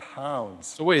 8 pounds.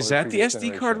 So wait, is over that the previous SD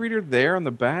card generation. reader there on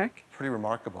the back? Pretty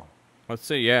remarkable. Let's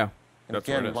see. Yeah. And That's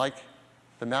what it again, is. like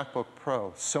the MacBook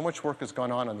Pro, so much work has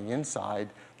gone on the inside.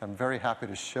 I'm very happy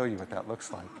to show you what that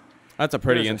looks like. That's a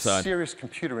pretty There's inside. a serious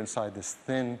computer inside this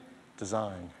thin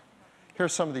design.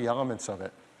 Here's some of the elements of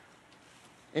it.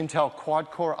 Intel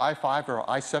quad-core i5 or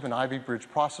i7 Ivy Bridge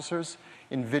processors,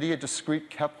 NVIDIA discrete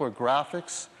Kepler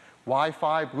graphics,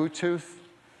 Wi-Fi, Bluetooth.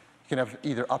 You can have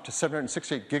either up to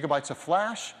 768 gigabytes of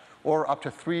flash or up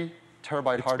to 3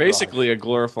 terabyte hard drive. Basically a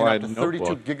glorified and up to 32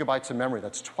 notebook. gigabytes of memory.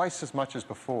 That's twice as much as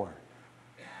before.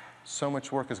 So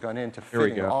much work has gone into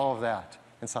fitting all of that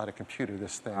inside a computer,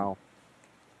 this thing. Wow.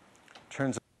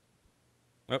 Turns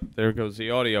Oh, there goes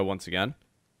the audio once again.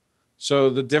 So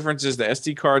the difference is the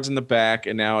SD card's in the back,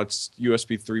 and now it's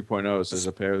USB 3.0s as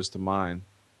opposed to mine.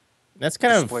 That's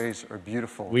kind of displays are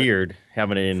beautiful. weird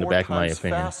having it in the 4 back, in my times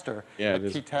opinion. faster Yeah, at it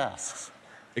is. key tasks.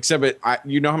 Except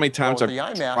you know how many times Well, I've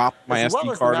with the iMac, dropped my as well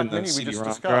SD as card the in Mac the Mini we just CD-ROM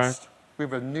discussed, drive? we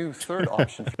have a new third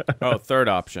option for Oh, third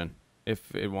option,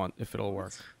 if it'll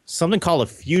work. Something called a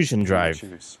fusion you to drive.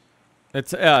 choose.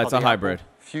 It's Called a the hybrid. Apple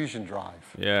Fusion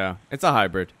Drive. Yeah, it's a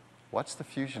hybrid. What's the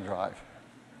Fusion Drive?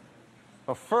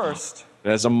 Well, first,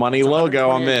 There's a money it's logo.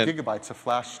 I'm 128 in. gigabytes of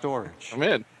flash storage. I'm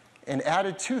in. And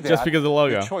added to that, Just because of the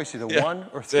logo. your choice, either Yeah, 1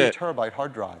 or that's 3 it. terabyte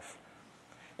hard drive.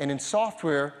 And in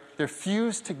software, they're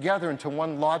fused together into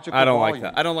one logical I don't volume.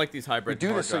 like that. I don't like these We hybrid do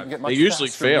hard this so you can drives. get much They usually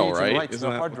faster fail, reads and right? writes Isn't than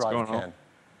a that hard what's drive going on? can.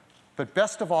 But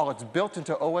best of all, it's built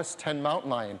into OS 10 Mountain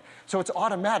Lion. So it's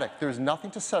automatic. There's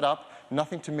nothing to set up,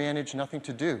 nothing to manage, nothing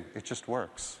to do. It just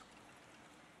works.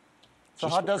 So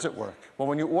how does it work? Well,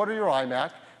 when you order your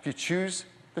iMac, if you choose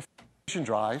the Fusion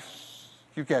Drive,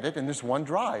 you get it, and there's one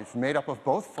drive made up of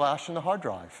both flash and the hard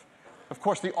drive. Of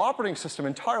course, the operating system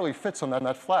entirely fits on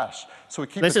that flash, so we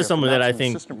keep This it is there for something that I maximum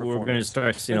think system we're going to performance.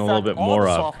 start seeing In a little fact, bit all more the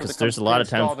of, software because that there's a comes lot of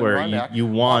times pre-installed in where your iMac you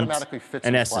want automatically fits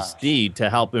an in flash. SSD to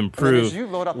help And then improve as you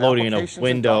load up loading of applications and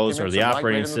Windows or documents the and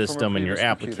operating migrate them from a system and your previous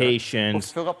computer, applications. will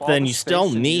fill up all Then the you still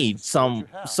space and use need the storage you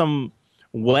have. some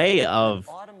way of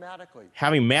Automatically,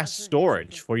 having mass as you're using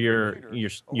storage for your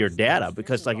computer, data, OS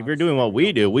because like if Fusion you're doing what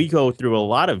we do, we go through a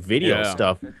lot of video Yeah,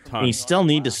 stuff, and you tons. still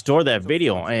need to store that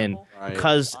video. And Right.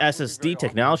 because SSD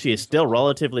technology is still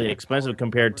relatively expensive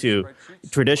compared to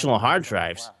traditional hard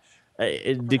drives,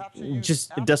 it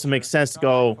doesn't make sense to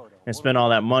go and spend all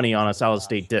that money on a solid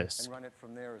state disk. and run it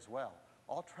from there as well.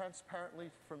 All transparently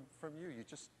from you. You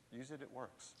just use it, it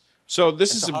works. So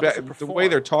this And is so how does it the way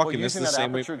they're perform? talking. Well, This is using the that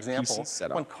same way aperture example, PC set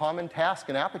one up. common task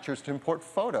in Aperture is to import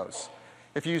photos.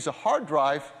 If you use a hard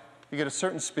drive, you get a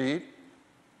certain speed,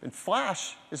 and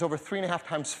Flash is over 3.5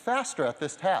 times faster at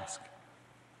this task.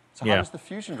 So how Yeah. does the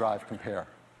Fusion Drive compare?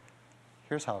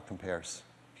 Here's how it compares.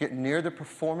 You get near the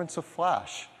performance of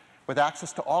Flash with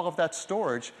access to all of that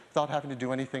storage without having to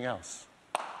do anything else.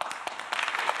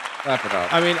 Wrap it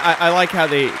up. I mean, I like how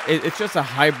it's just a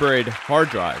hybrid hard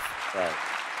drive. Right.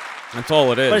 That's all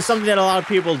it is. But it's something that a lot of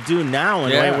people do now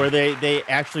in a Yeah. way where they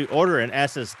actually order an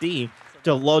SSD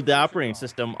to load the operating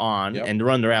system on Yep. and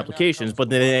run their applications,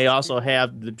 but then they also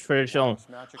have the traditional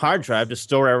hard drive to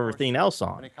store everything else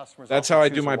on. That's how I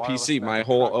do my PC. My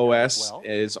whole OS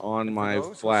is on my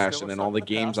flash, and then all the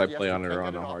games I play on it are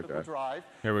on the hard drive.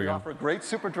 Here we go. offer a great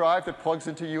super drive that plugs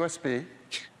into USB.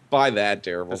 Buy that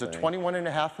terrible There's a thing.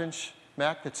 21.5-inch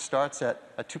Mac that starts at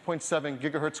a 2.7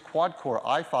 gigahertz quad-core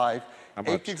i5, How 8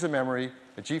 much? gigs of memory,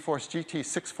 a GeForce GT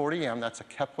 640M, that's a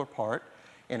Kepler part,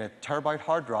 and a terabyte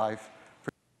hard drive.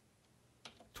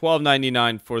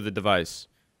 $12.99 for the device.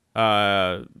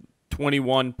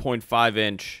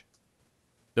 21.5-inch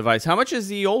device. How much is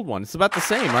the old one? It's about the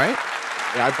same, right?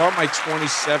 Yeah, I bought my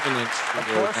 27-inch. Of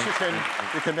course,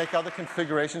 you can make other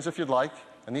configurations if you'd like,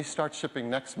 and these start shipping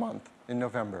next month in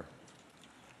November.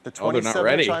 The Oh, they're not 27-inch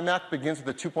ready. iMac begins with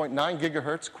a 2.9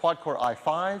 gigahertz quad-core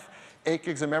i5, 8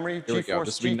 gigs of memory, Here we go. GeForce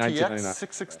This will be GTX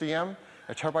 $19.99. 660M,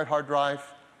 a terabyte hard drive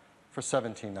for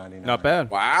 $17.99. Not bad. And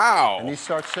Wow. these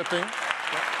start shipping.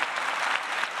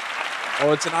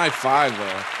 Oh, it's an i5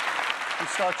 though. We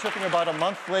start shipping about a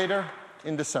month later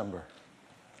in December.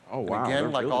 Oh And wow. again, they're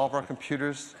like really all of our quick.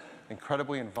 computers,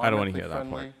 incredibly environmentally I don't wanna hear that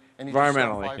friendly. part. And you just start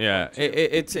Environmentally. Yeah,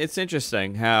 5.2, it's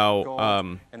interesting how gold,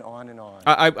 and on and on.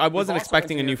 I We've wasn't also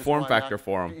expecting a new engineered this form iMac factor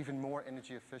for to be them. even more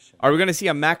energy efficient. Are we going to see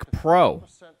a Mac Pro?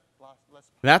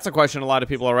 That's a question a lot of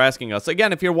people are asking us.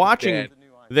 Again, if you're watching Dead.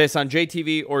 this on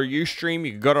JTV or Ustream,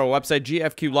 you can go to our website,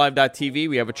 gfqlive.tv.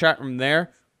 We have a chat room there.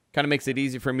 Kind of makes it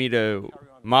easy for me to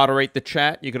moderate the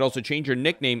chat. You could also change your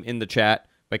nickname in the chat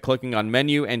by clicking on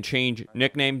menu and change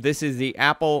nickname. This is the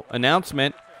Apple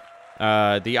announcement, the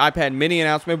iPad mini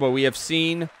announcement, but we have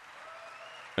seen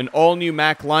an all-new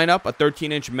Mac lineup, a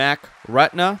 13-inch Mac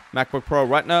Retina, MacBook Pro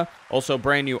Retina, also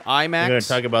brand new We're going to iMacs,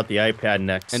 talk about the iPad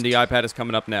next. and the iPad is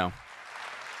coming up now.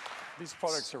 These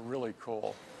products are really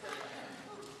cool.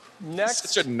 Next,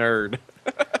 Such a nerd.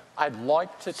 I'd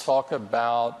like to talk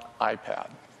about iPad.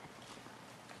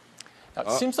 Now,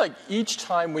 it seems like each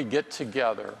time we get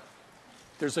together,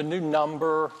 there's a new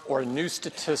number or a new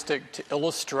statistic to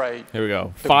illustrate. Here we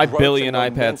go. the 5 growth billion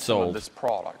and iPads momentum of sold. this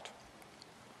product.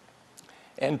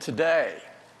 And today,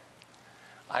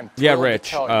 I'm Yeah, thrilled to Rich.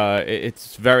 tell you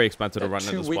It's very expensive to that run a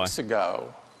 2 display. weeks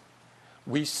ago,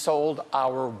 we sold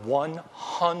our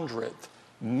 100th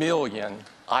million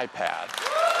iPad.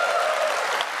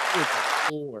 Good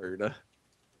Lord.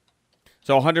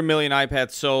 So 100 million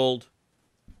iPads sold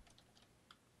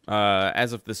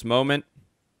as of this moment.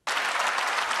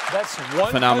 That's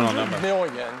Phenomenal 100 number.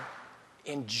 million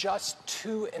in just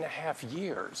 2.5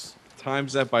 years.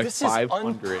 Times that by This is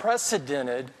 500.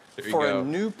 unprecedented There you for go. a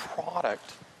new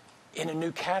product in a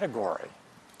new category.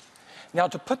 Now,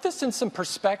 to put this in some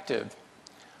perspective,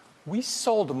 we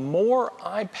sold more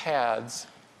iPads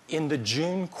in the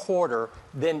June quarter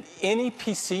than any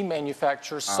PC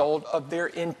manufacturer sold of their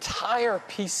entire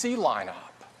PC lineup.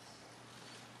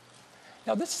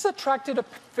 Now, this has attracted a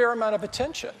fair amount of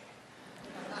attention.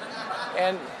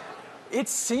 And it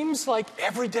seems like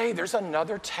every day there's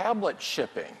another tablet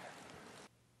shipping.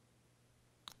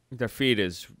 Their feed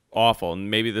is awful, and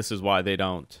maybe this is why they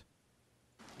don't.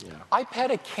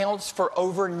 iPad accounts for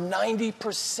over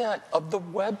 90% of the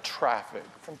web traffic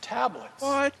from tablets.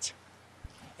 What?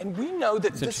 And we know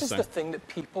that That's this is the interesting. thing that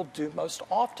people do most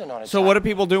often on a So what are tablet.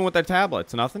 people doing with their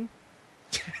tablets? Nothing?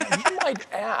 You might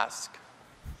ask,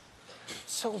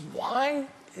 so why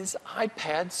is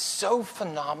iPad so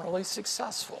phenomenally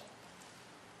successful?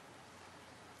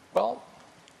 Well,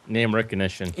 Name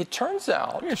recognition. it turns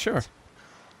out Yeah, sure.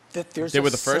 that there's They a were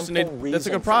the first, and simple that's a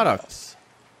reason good for product. this.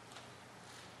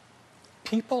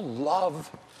 People love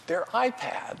their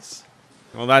iPads.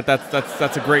 Well,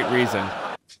 that's a great reason.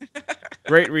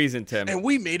 Great reason, Tim. And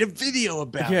we made a video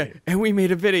about Yeah, it. and we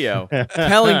made a video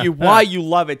telling you why you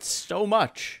love it so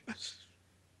much.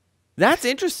 That's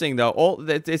interesting, though.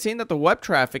 It's saying that the web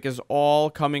traffic is all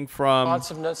coming from.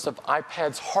 Responsiveness of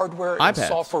iPad's hardware iPads. and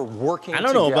software working I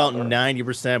don't know about together.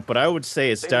 90%, but I would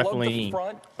say it's They love the definitely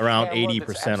front around camera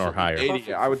that's 80% or absolutely higher. 80, perfect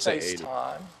I would for say 80.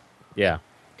 FaceTime, Yeah.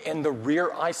 and the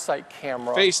rear eyesight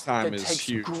camera FaceTime that is takes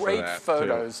huge for great that, too.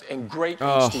 photos and great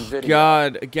Oh HD video.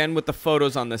 God! Again with the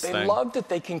photos on this They thing. love that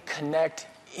they can connect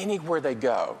anywhere they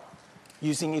go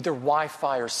using either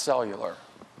Wi-Fi or cellular.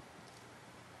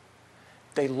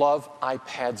 They love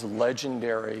iPad's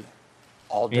legendary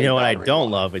all-day You know what I battery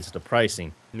don't life. love? It's the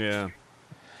pricing. Yeah.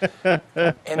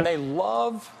 And they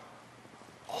love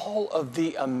all of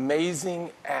the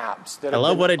amazing apps that I have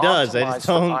love been what it does. I optimized just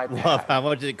for don't iPad love how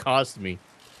much it costs me.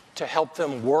 to help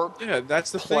them work. Yeah,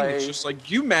 that's the thing. It's Play, just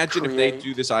like, you imagine if they create,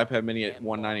 do this iPad mini at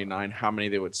 $199, how many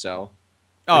they would sell?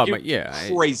 Oh, Like, but yeah.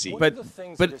 crazy. One of But the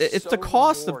things but that is it's so the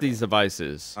cost of rewarding these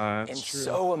devices. and That's true.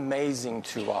 so amazing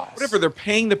to us. Whatever, they're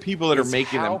paying the people that are is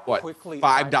making them, how what, quickly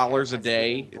 $5 iPad a has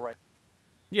day? been embraced.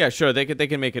 Yeah, sure. They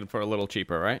can make it for a little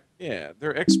cheaper, right? Yeah,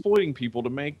 they're exploiting people to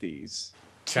make these.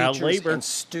 Child Teachers labor. and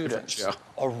students Different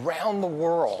around the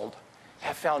world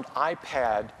have found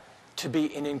iPad to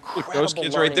be an incredible Look, those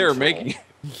kids right there are learning making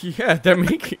tool. Yeah, they're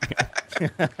making.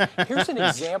 Here's an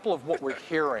example of what we're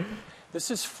hearing. This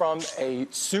is from a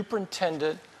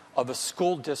superintendent of a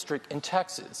school district in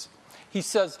Texas. He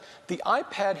says, the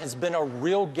iPad has been a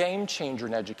real game changer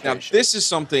in Now, education. this is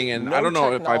something, and No I don't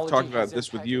know if I've technology talked about has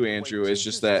this with impacted you, the way Andrew, is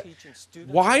just teachers that teach and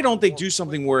students why learn don't they more do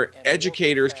something quickly where and more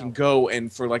educators can go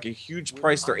and for like a huge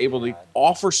price they're able to iPad,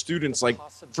 offer students like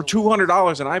for $200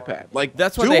 an iPad? Like,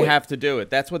 That's what do they it. have to do. It.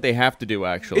 That's what they have to do.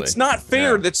 Actually, It's not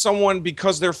fair Yeah. that someone,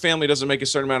 because their family doesn't make a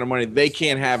certain amount of money, they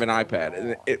can't have an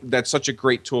iPad. And that's such a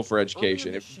great tool for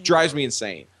education. It drives me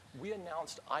insane. We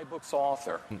announced iBooks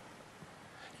Author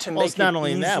to Well, make it's not it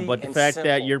only that, easy but the and fact that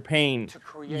simple you're paying, to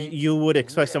create you would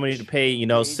expect somebody to pay,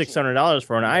 $600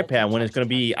 for an iPad when it's going to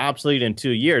be obsolete in 2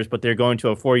 years, but they're going to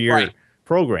a 4-year Right.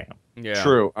 program. Yeah.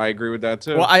 True. I agree with that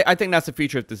too. Well, I think that's the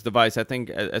feature of this device. I think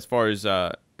as far as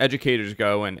educators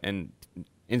go and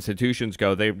institutions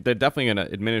go, they're definitely going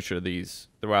to administer these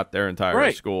throughout their entire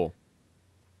Right. school.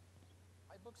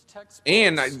 iBooks textbooks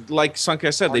And like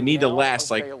Sunkast said, they are need to now last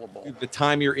like available the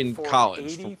time you're in for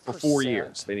college for 4 80%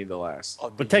 years. They need to last.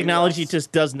 of But the technology US.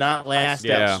 just does not last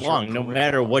Yeah. that long, no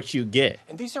matter what you get.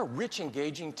 And these are rich,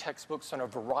 engaging textbooks on a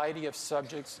variety of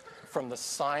subjects, from the I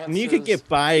sciences mean, you could get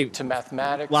by to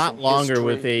mathematics. a lot and longer history.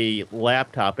 with a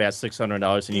laptop at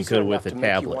 $600 than you These could are with a enough to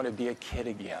make you want tablet. to be a kid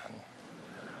again.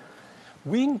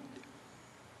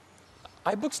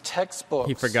 iBooks textbooks.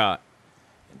 He forgot.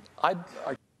 I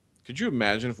Could you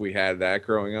imagine if we had that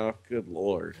growing up? Good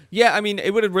lord. Yeah, I mean,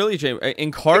 it would have really changed.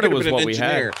 Encarta could've was been an what we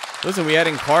engineer. had. Listen, we had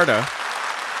Encarta.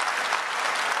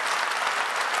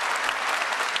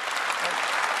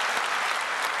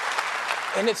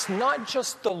 And it's not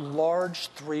just the large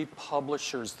 3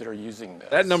 publishers that are using this.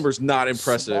 That number's not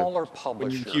impressive. Smaller When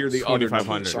publishers. you hear the other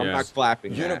numbers, so I'm not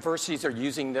clapping. Universities are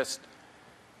using this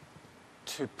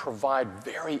to provide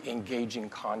very engaging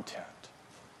content.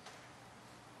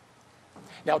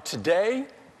 Now today,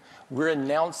 we're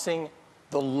announcing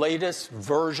the latest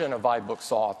version of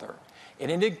iBooks Author. And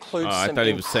it includes some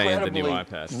incredibly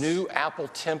new Apple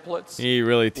templates. He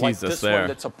really teased like us there. This one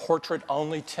that's a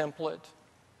portrait-only template.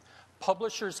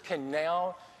 Publishers can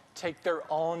now take their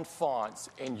own fonts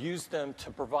and use them to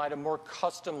provide a more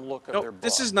custom look of their books.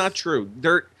 This is not true.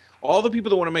 All the people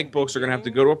that want to make books are going to have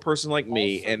to go to a person like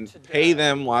me and pay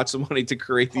them lots of money to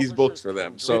create these books for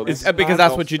them. So because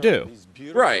that's what you do.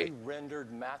 Right.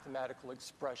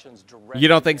 You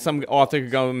don't think some author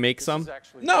could go and make some?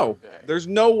 No, there's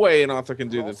no way an author can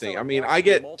do the thing. I mean, I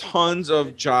get tons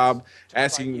of job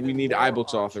asking, we need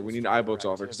iBooks author, we need iBooks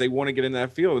author, because they want to get in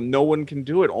that field, and no one can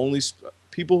do it. Only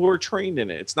people who are trained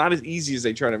in it. It's not as easy as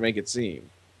they try to make it seem.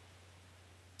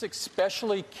 It's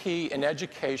especially key in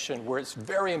education, where it's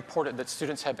very important that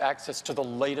students have access to the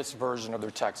latest version of their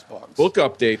textbooks. Book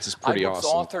updates is pretty iBooks awesome.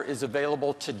 Author is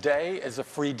available today as a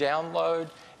free download,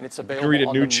 and it's available You can read a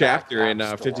on new the chapter Mac in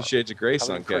App 50 Store. Shades of Grey, I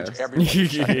would encourage Sunkast. everyone to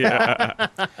check it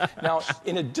out. Now,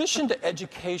 in addition to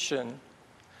education,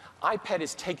 iPad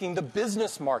is taking the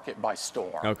business market by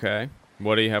storm. Okay.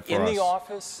 What do you have for In us? the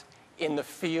office, in the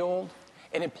field,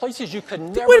 and in places you could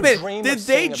never Wait a minute. dream Did of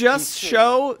they seeing a just PC.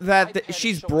 show that iPad is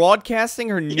she's showing- broadcasting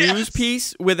her news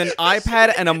piece with an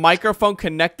iPad and a microphone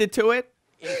connected to it?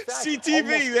 In fact, CTV,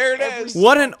 almost there it every is.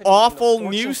 What an company in the awful Fortune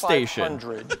news station.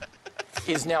 500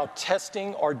 is now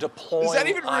testing or deploying Is that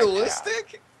even iPad.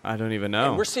 realistic? I don't even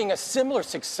And know. we're seeing a similar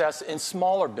success in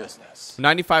smaller business.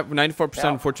 94%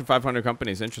 Now- of Fortune 500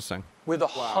 companies. Interesting. With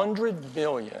 100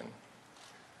 million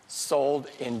sold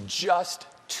in just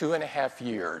 2.5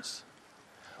 years,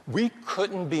 we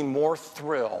couldn't be more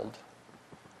thrilled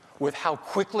with how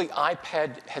quickly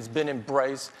iPad has been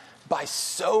embraced by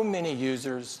so many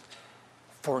users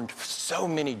for so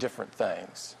many different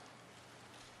things.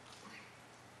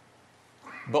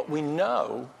 But we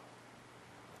know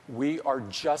we are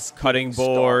just Cutting getting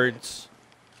started. boards.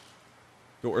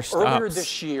 Door Earlier stops.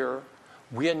 this year,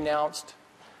 we announced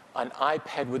an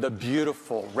iPad with a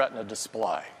beautiful Retina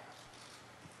display.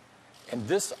 And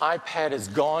this iPad has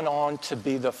gone on to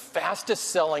be the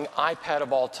fastest-selling iPad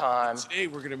of all time Today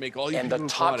we're going to make all you and people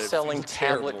the who bought it top-selling feel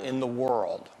tablet terrible. in the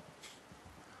world.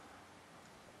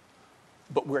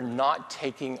 But we're not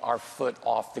taking our foot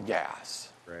off the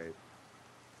gas. Right.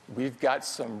 We've got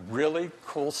some really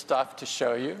cool stuff to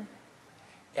show you.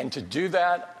 And to do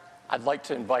that, I'd like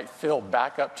to invite Phil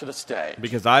back up to the stage.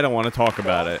 Because I don't want to talk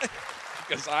about it.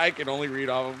 Because I can only read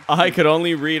off of... I could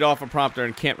only read off a prompter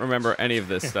and can't remember any of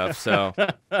this stuff. So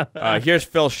here's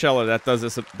Phil Scheller that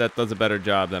does a better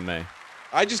job than me.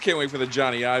 I just can't wait for the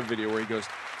Johnny Ive video where he goes,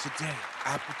 today,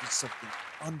 Apple did something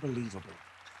unbelievable.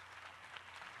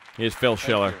 Here's Phil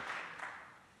Schiller.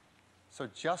 So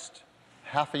just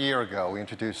half a year ago, we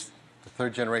introduced the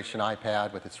 3rd generation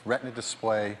iPad with its Retina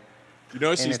display. You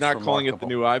notice And he's it's not calling it the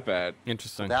new remarkable. iPad.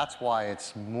 Interesting. That's why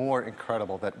it's more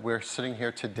incredible that we're sitting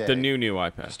here today, The new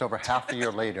iPad. just over half a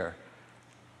year later,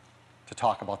 to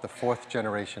talk about the 4th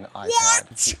generation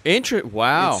iPad.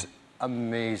 Wow. It's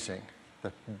amazing.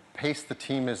 The pace the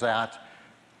team is at,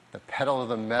 the pedal to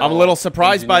the metal. I'm a little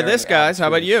surprised by this, engineering guys. How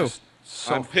about attitude you? is just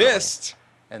so I'm thrilling. pissed.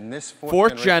 And this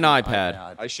 4th gen generation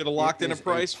iPad. I should have locked it in a is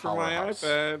price for my powerhouse.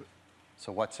 iPad.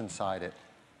 So what's inside it?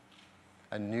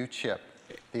 A new chip,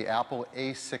 the Apple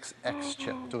A6X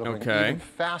chip, delivering Okay. even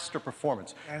faster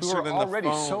performance. Faster We were than the already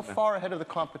so phone. far ahead of the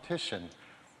competition.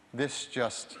 This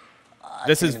just... I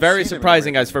This can't is even very see them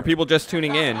surprising, in guys. For here. people just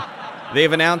tuning in,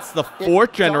 they've announced the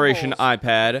 4th generation doubles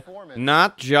iPad, performance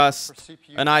not just for CPU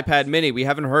an iPad mini. We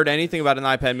haven't heard anything about an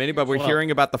iPad mini, but we're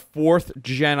hearing about the 4th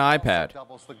gen iPad.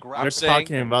 Doubles the They're graphics.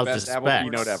 talking about the best Apple specs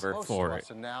keynote ever. Close for to it. us,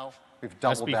 and now we've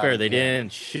Let's doubled be that fair, they again.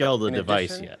 didn't show the In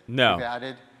device addition, yet. No. We've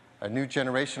added a new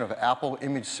generation of Apple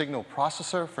image signal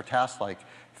processor for tasks like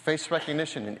face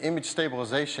recognition and image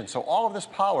stabilization. So all of this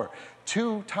power,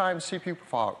 2 times CPU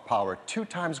power, 2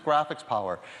 times graphics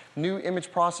power, new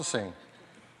image processing,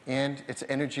 and it's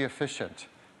energy efficient.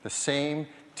 The same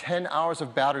 10 hours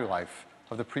of battery life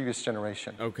of the previous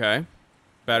generation. Okay.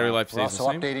 Battery life We're stays the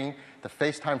also same. updating the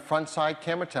FaceTime front side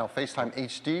camera to now FaceTime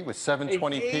HD with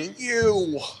 720p.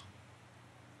 You.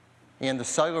 And the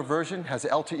cellular version has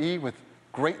LTE with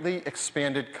greatly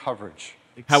expanded coverage.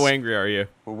 How angry are you?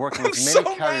 We're working with so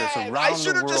many carriers mad. I around the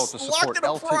should've world just to locked support in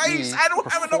a price. LTE I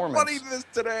don't have enough money performance for this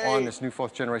today. on this new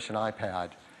 4th generation iPad.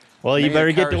 Well, you Many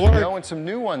better get to carriers work. know, and some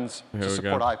new ones Here to we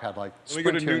support go. iPad, like Let me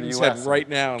go to Sprint here in the Newton's U.S. Head right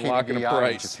now and lock in a KDDI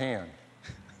price. in Japan.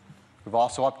 We've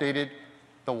also updated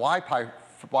the Wi-Fi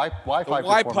Wi-Fi.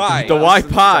 performance. The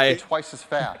Wi-Fi. It's twice as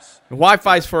fast.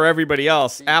 Wi-Fi's for everybody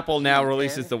else. Apple now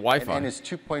releases the And Wi-Fi. N is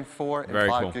 2.4 and Very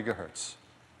 5 cool. gigahertz.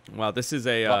 Wow, this is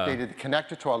We've a updated the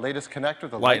connector to our latest connector,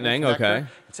 the Lightning, connector. okay.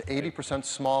 It's 80%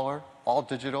 smaller, all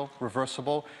digital,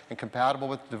 reversible, and compatible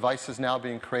with devices now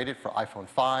being created for iPhone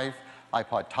 5,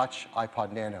 iPod Touch,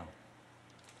 iPod Nano.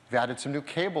 We've added some new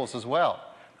cables as well.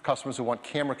 Customers who want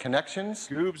camera connections,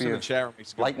 Goobs we in the have chat room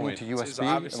makes a good Lightning point. to This is USB and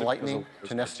obviously Lightning because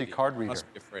to an of SD USB. card reader.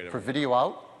 Must be afraid of For it. video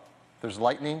out, there's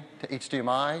Lightning to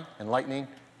HDMI and Lightning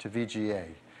to VGA.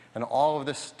 And all of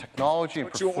this technology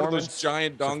and Don't you want one of those performance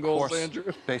giant is, of dongles, course,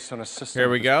 Andrew? based on a system Here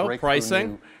we with go. breakthrough Pricing?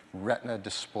 new Retina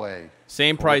display.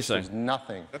 Same for which pricing. There's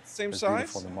nothing That's the same as size?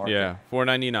 beautiful in the market. Yeah,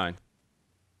 $499.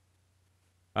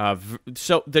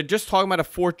 So they're just talking about a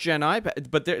 4th gen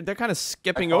iPad, but they're kind of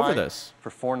skipping over Wi-Fi this. for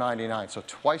 $499. So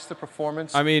twice the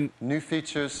performance. I mean- new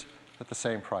features at the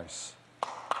same price. I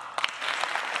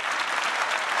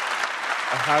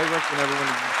highly recommend everyone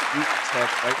to use Newton's Head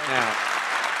right now.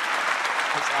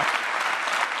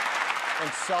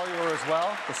 And cellular as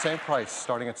well, the same price,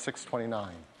 starting at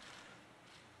 $629.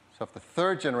 So if the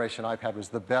 3rd generation iPad was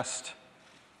the best,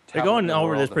 They're tablet going in the over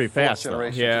world, this the pretty 4th fast, though.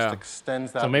 generation Yeah. just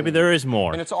extends that So maybe lead. there is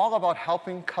more. And it's all about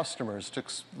helping customers to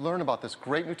learn about this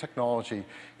great new technology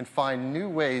and find new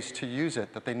ways to use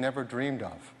it that they never dreamed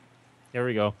of. Here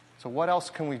we go. So what else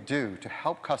can we do to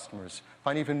help customers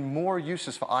find even more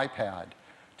uses for iPad,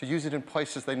 to use it in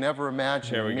places they never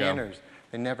imagined, Here we in go. manners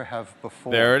they never have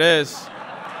before? There it is.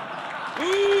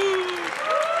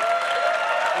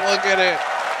 Look at it.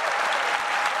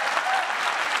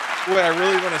 Boy, I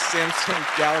really want a Samsung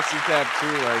Galaxy Tab 2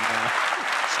 right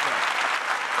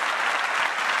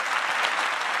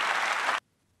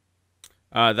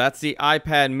now. That's the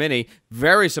iPad Mini.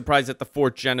 Very surprised at the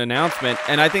 4th gen announcement,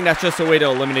 and I think that's just a way to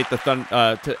eliminate the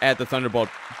to add the Thunderbolt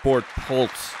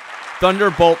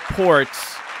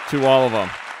ports to all of them.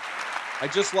 I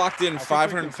just locked in I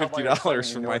think we can tell by your $550 phone for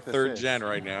you know my what this 3rd is. gen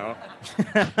right now.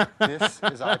 This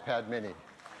is iPad Mini.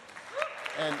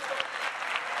 And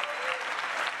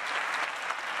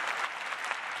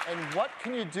what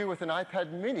can you do with an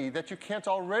iPad Mini that you can't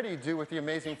already do with the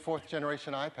amazing 4th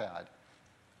generation iPad?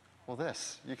 Well,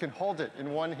 this. You can hold it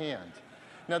in one hand.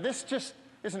 Now, this just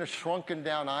isn't a shrunken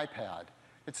down iPad.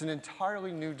 It's an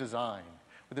entirely new design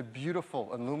with a beautiful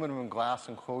aluminum and glass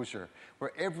enclosure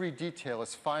where every detail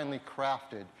is finely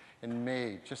crafted and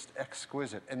made, just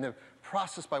exquisite. And the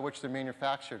process by which they're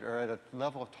manufactured are at a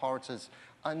level of tolerances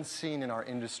unseen in our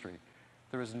industry.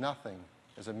 There is nothing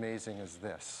as amazing as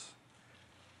this.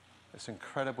 This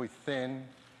incredibly thin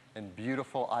and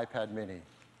beautiful iPad Mini.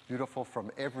 Beautiful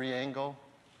from every angle,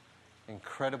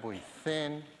 incredibly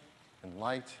thin and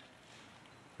light.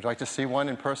 Would you like to see one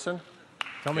in person?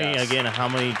 Tell me again how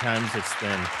many times it's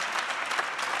been.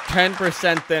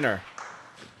 10% thinner.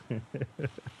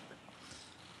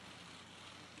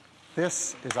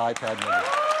 This is iPad Mini.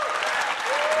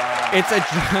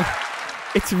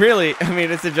 It's really, I mean,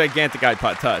 it's a gigantic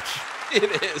iPod Touch.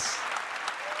 It is.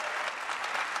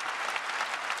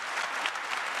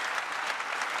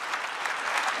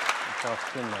 Look how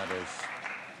thin that is.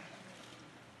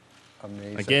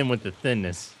 Amazing. Again with the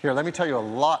thinness. Here, let me tell you a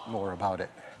lot more about it.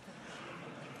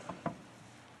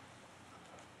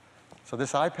 So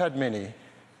this iPad Mini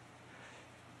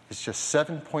is just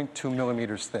 7.2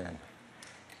 millimeters thin.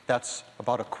 That's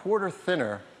about a quarter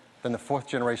thinner than the 4th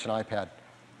generation iPad.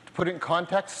 To put it in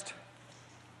context,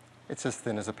 it's as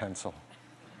thin as a pencil.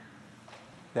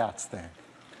 That's thin.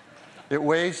 It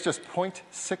weighs just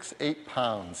 0.68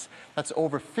 pounds. That's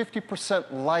over 50%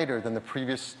 lighter than the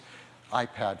previous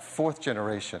iPad, 4th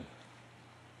generation.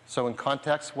 So in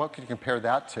context, what could you compare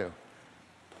that to?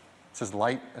 It's as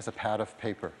light as a pad of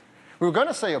paper. We were going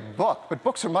to say a book, but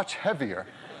books are much heavier.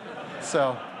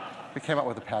 So we came out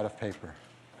with a pad of paper.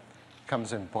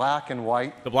 Comes in black and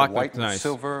white. The black white looks and nice.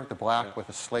 silver, the black with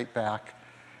a slate back.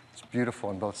 It's beautiful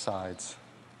on both sides.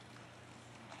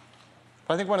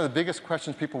 But I think one of the biggest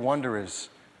questions people wonder is,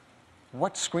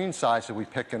 what screen size did we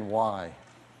pick and why?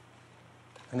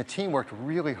 And the team worked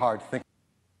really hard thinking.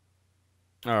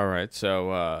 All right,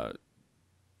 so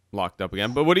locked up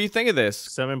again. But what do you think of this?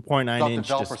 7.9-inch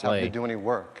Developers having display. to do any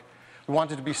work. We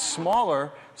wanted it to be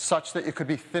smaller such that it could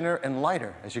be thinner and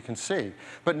lighter, as you can see,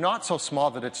 but not so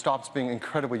small that it stops being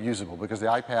incredibly usable, because the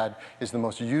iPad is the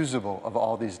most usable of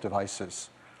all these devices.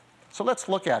 So let's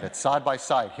look at it side by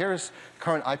side. Here's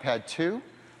current iPad 2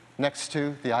 next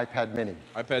to the iPad Mini.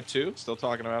 iPad 2, still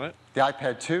talking about it. The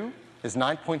iPad 2 is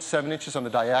 9.7 inches on the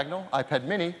diagonal. iPad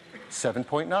Mini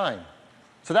 7.9.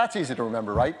 So that's easy to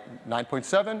remember, right?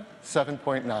 9.7,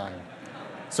 7.9.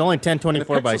 It's only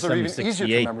 1024 by pixels are even easier to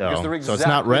 768 remember because though, they're so it's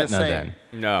not exactly the Retina same.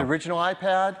 then. No. The original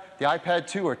iPad, the iPad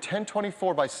 2 are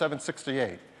 1024 by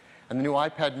 768. And the new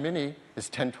iPad mini is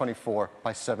 1024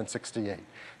 by 768.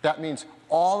 That means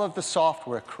all of the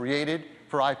software created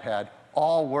for iPad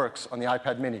all works on the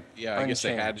iPad mini. Yeah, I guess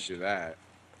they had to unchanged. do that.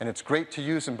 And it's great to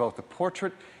use in both the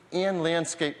portrait and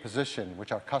landscape position,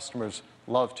 which our customers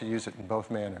love to use it in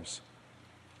both manners.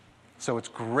 So it's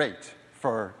great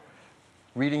for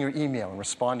reading your email and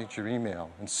responding to your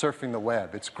email and surfing the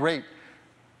web. It's great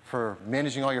for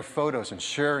managing all your photos and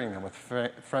sharing them with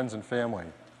friends and family.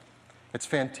 It's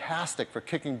fantastic for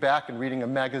kicking back and reading a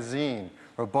magazine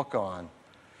or a book on.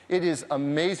 It is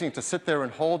amazing to sit there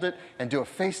and hold it and do a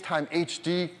FaceTime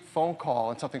HD phone call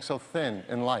on something so thin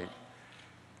and light.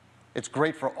 It's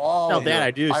great for all Now of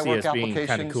that your I do see iWork as being kind of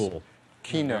applications, cool.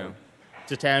 Keynote.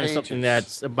 Just having something Pages,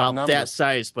 that's about numbers. that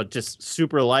size, but just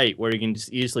super light, where you can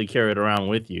just easily carry it around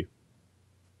with you.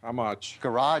 How much?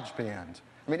 GarageBand.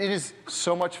 I mean, it is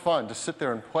so much fun to sit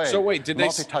there and play. So wait, did they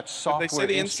multi-touch say software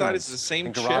the inside is instruments the same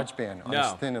in chip? GarageBand on No.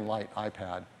 this thin and light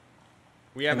iPad.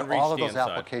 We haven't And reached all of the those inside.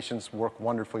 applications work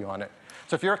wonderfully on it.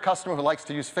 So if you're a customer who likes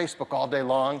to use Facebook all day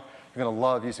long, you're going to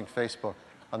love using Facebook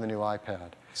on the new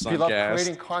iPad. If you love Sunkast.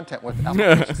 creating content with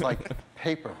applications like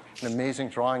Paper, an amazing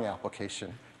drawing application,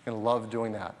 you're going to love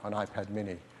doing that on iPad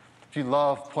mini. If you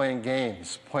love playing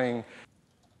games, playing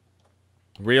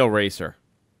Real Racer.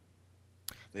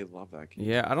 They love that game.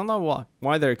 Yeah, I don't know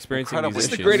why they're experiencing incredible. these This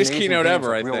is issues. the greatest amazing keynote games ever,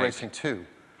 like I Real think. Racing 2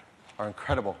 are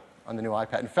incredible on the new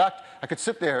iPad. In fact, I could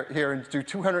sit here and do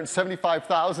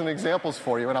 275,000 examples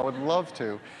for you, and I would love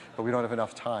to, but we don't have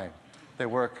enough time. They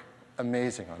work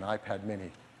amazing on iPad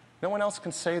mini. No one else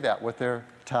can say that with their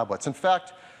tablets. In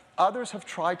fact, others have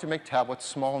tried to make tablets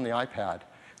small on the iPad,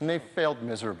 and they've failed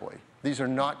miserably. These are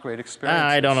not great experiences.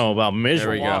 I don't know about There we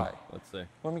miserable. go. Why? Let's see.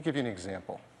 Let me give you an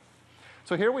example.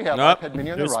 So here we have Nope. iPad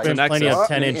mini on the There's right. been plenty of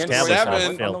Next up. 10-inch and tablets Android that Seven. have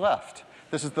on the failed. left.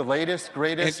 This is the latest,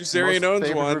 greatest, Andrew Zarian most owns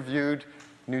favorite one. reviewed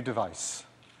new device.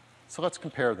 So let's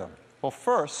compare them. Well,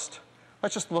 first,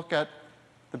 let's just look at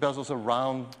the bezels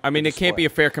around I mean, the it can't be a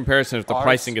display. fair comparison if the Ours,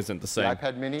 pricing isn't the same. The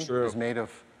iPad mini True. is made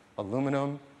of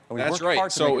aluminum. And we That's worked hard right. to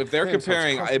So make it if they're thin so it's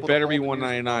comparing, it comfortable better to be hold and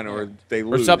use with $199 your or hand. they Or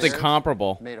lose. something Theirs,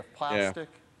 comparable. Made of plastic.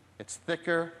 It's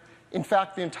thicker. In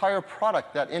fact, the entire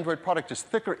product, that Android product, is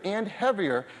thicker and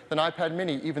heavier than iPad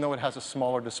mini, even though it has a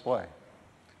smaller display.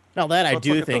 Now that I Let's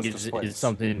do look at think those is displays.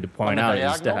 something to On point the out is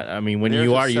diagonal, that, I mean, when there's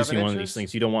you a are 7 using one of inches. these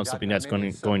things, you don't want The something iPad that's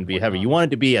mini going is to be heavy. 7.9. You want it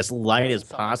to be as light as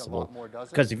Sounds like a lot possible. more, doesn't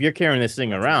it? Because if you're carrying this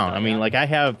thing around, I mean, like I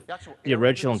have The actual the area of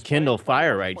original display, Kindle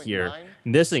Fire right here. 1.9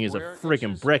 And this thing is a square freaking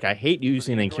inches. brick. I hate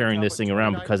using and Android carrying this tablet, thing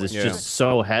around because it's 29.6 just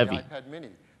so heavy. The iPad mini.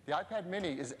 The iPad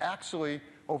mini is actually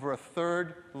over a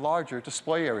third larger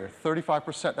display area,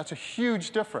 35%. That's a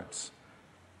huge difference.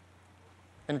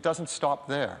 And it doesn't stop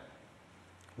there.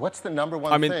 What's the number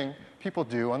one I mean- thing people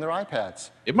do on their iPads?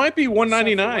 It might be Surf the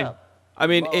 $199. web. I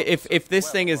mean, Love if surf the this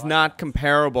web thing on is their not iPads.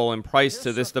 comparable in price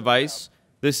to this device,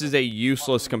 this is a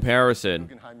useless comparison.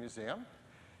 Guggenheim Museum.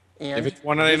 If it's $199,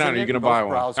 are you visited gonna buy both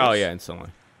one? browsers. Oh yeah, instantly.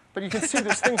 But you can see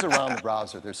there's things around the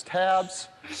browser. There's tabs.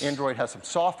 Android has some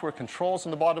software controls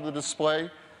on the bottom of the display.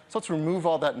 So let's remove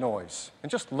all that noise and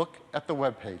just look at the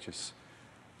web pages.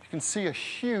 You can see a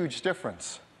huge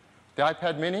difference. The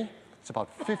iPad mini, it's about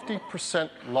 50%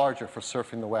 larger for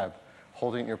surfing the web,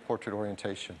 holding your portrait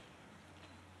orientation.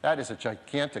 That is a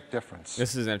gigantic difference.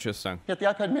 This is interesting. Yet the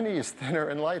iPad mini is thinner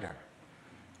and lighter.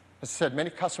 As I said, many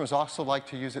customers also like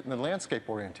to use it in the landscape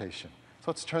orientation.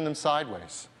 So let's turn them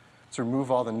sideways. Let's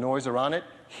remove all the noise around it.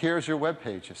 Here's your web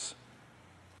pages.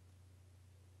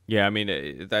 Yeah, I mean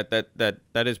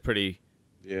that is pretty.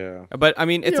 Yeah. But I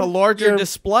mean, it's a larger you're-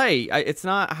 display. It's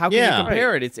not. How can Yeah. you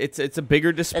compare it? It's a bigger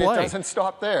And it display. doesn't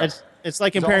stop there. It's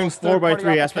like There's comparing all those 4:3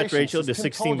 third-party aspect ratio applications. to As Tim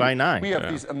 16 told by you, 9. We have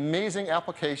these amazing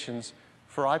applications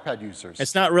for iPad users.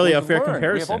 It's not really We've a fair learned. We have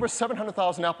comparison. over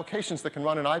 700,000 applications that can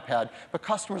run an iPad, but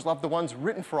customers love the ones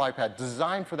written for iPad,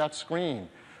 designed for that screen.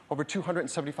 Over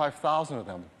 275,000 of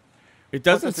them. It What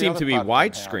doesn't does the seem other to be platform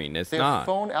have? widescreen. It's They have not.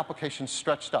 phone applications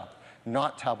stretched up,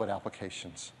 not tablet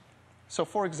applications. So,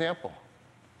 for example,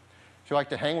 if you like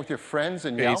to hang with your friends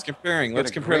and Okay, yell, he's comparing. get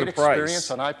Let's a compare great the price.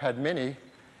 experience on iPad mini,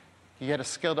 you get a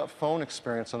scaled-up phone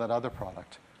experience on that other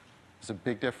product. There's a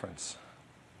big difference.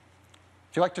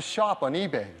 If you like to shop on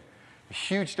eBay, a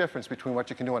huge difference between what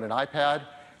you can do on an iPad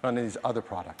and on these other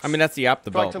products. I mean, that's the app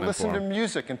If you like to development listen for to 'em.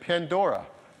 music in Pandora,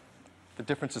 the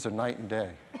differences are night and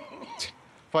day.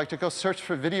 If you like to go search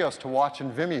for videos to watch in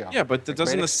Vimeo. Yeah, but a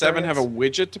doesn't great the 7 have a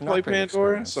experience, widget to not play great Pandora?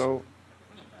 experience. So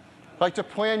If you like to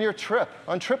plan your trip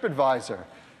on TripAdvisor,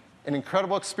 An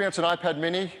incredible experience on iPad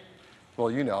mini? Well,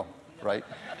 you know, right?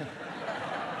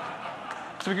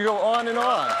 So we could go on and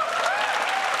on.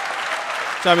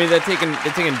 So I mean, they're taking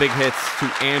big hits to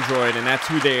Android, and that's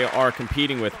who they are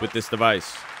competing with this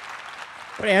device.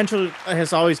 But Android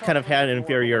has always kind of had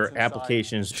inferior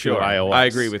applications to iOS. I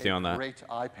agree with you on that. Great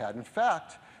iPad. In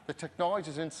fact, the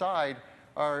technologies inside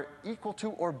are equal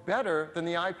to or better than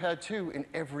the iPad 2 in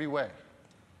every way.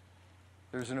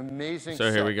 There's an amazing.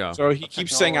 So here we go. So he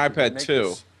keeps saying iPad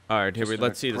 2. All right, here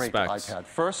let's see the great specs. iPad.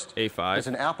 First, A5. there's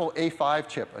an Apple A5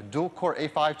 chip, a dual-core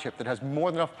A5 chip that has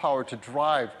more than enough power to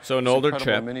drive So an this older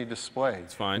incredible chip. mini display.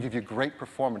 It's fine. And give you great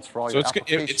performance for all So your it's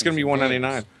applications. going to be and games.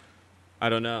 $199. I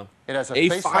don't know. It has a A5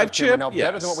 FaceTime camera chip? now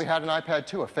better than Yes. what we had in iPad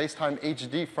 2, a FaceTime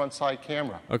HD front side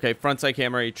camera. Okay, front side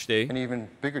camera HD. An even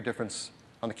bigger difference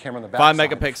on the camera on the back. 5 side.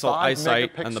 megapixel 5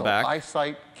 eyesight megapixel on the back.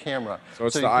 eyesight camera. So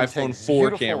it's you the can iPhone take 4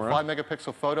 beautiful camera. 5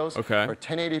 megapixel photos Okay. or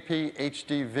 1080p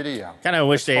HD video. Kind of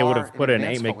wish It's they would far have put an in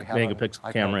 8 advance what we have on megapixel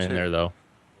iPad camera in 2. there, though.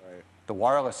 The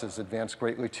wireless is advanced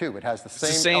greatly too. It has the the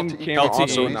same, same LTE camera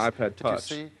also in the iPad that you Touch.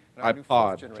 see in our new iPod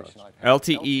fourth generation iPad.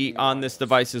 LTE on this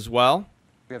device as well.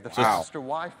 We have the Wow. faster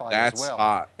Wi-Fi That's as well.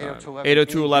 hot.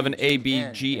 802.11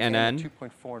 ABGNN.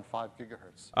 2.45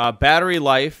 gigahertz. Battery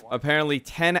life, apparently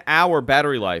 10-hour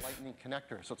battery life. Lightning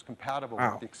connector, so it's compatible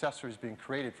Wow. with the accessories being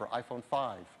created for iPhone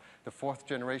 5, the fourth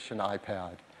generation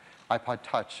iPad, iPod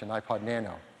Touch, and iPod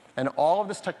Nano. And all of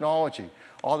this technology,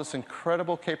 all this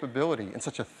incredible capability in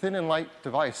such a thin and light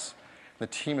device, the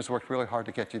team has worked really hard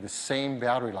to get you the same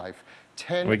battery life.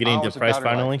 10 We're getting hours the of price battery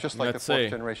life, finally? just like Let's the fourth see.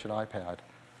 generation iPad.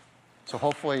 So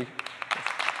hopefully,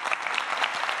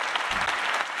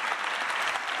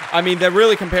 I mean, they're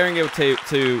really comparing it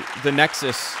to the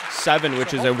Nexus 7,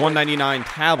 which is a $199 as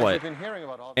tablet. you've been hearing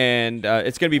about all And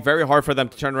it's going to be very hard for them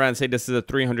to turn around and say this is a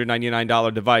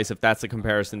 $399 device if that's the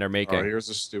comparison they're Oh, making. here's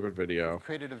a stupid video.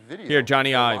 created a video. Here,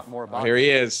 Johnny a Ive. lot more about Here he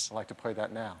it. is. I'd like to play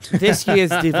that now. This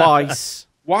year's device.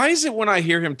 Why is it when I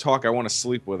hear him talk, I want to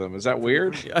sleep with him? Is that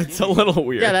weird? It's a little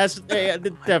weird. Yeah, that's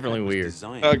definitely weird.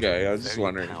 Okay, I was just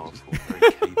wondering.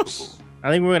 I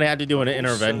think we're going to have to do an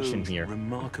intervention here.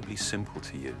 Remarkably simple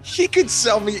to use. He could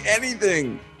sell me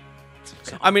anything.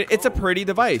 I mean, it's a pretty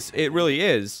device. It really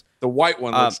is. The white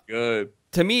one looks good.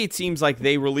 To me, it seems like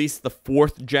they released the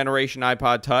fourth generation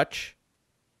iPod Touch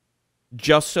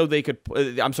just so they could.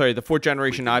 I'm sorry, the fourth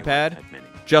generation iPad,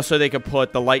 just so they could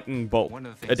put the lightning bolt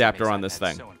adapter on this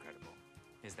thing.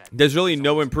 There's really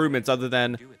no improvements other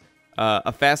than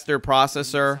a faster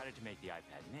processor.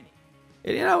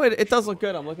 You know, it does look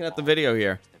good. I'm looking at the video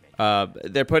here.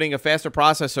 They're putting a faster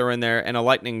processor in there and a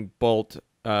lightning bolt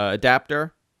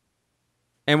adapter.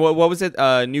 And what was it?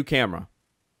 New camera,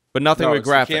 but nothing No, with it's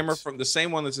the graphics. camera from the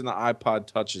same one that's in the iPod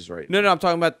Touches right now. No, I'm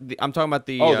talking about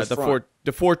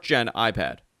the fourth gen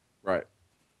iPad. Right.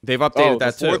 They've updated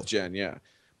that the too. fourth gen, yeah.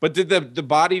 But did the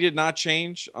body did not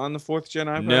change on the fourth gen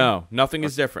iPad? No, nothing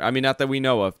is different. I mean, not that we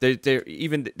know of.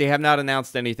 They have not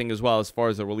announced anything as well as far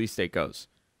as the release date goes.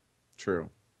 True.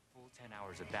 Full 10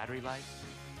 hours of battery life,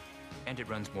 and it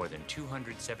runs more than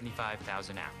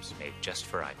 275,000 apps made just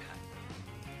for iPad.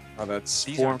 Oh, that's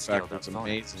These form aren't scaled factor. up It's phone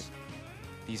amazing. apps.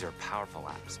 These are powerful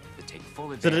apps that take full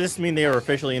advantage. So does this mean they are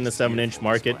officially in the 7-inch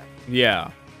market?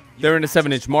 Yeah, they're in a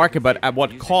 7-inch market, but at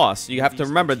what cost? You have to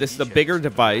remember this is a bigger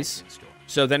device,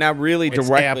 so they're not really It's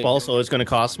directly. Apple, so it's going to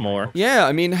cost more. Yeah,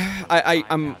 I mean,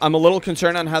 I'm a little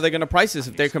concerned on how they're going to price this.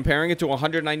 If they're comparing it to a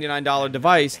 $199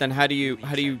 device, then how do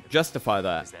you justify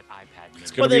that? It's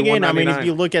gonna But then be again, I mean, if $199.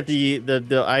 you look at the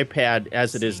iPad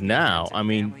as it is now, I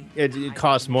mean, it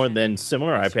costs more than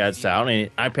similar iPads out,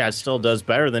 and iPad still does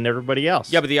better than everybody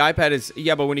else. Yeah, but the iPad is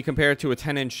but when you compare it to a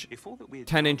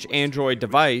 10-inch Android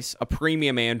device, a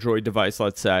premium Android device,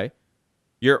 let's say,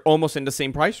 you're almost in the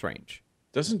same price range.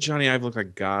 Doesn't Johnny Ive look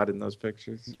like God in those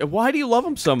pictures? Why do you love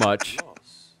him so much?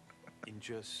 In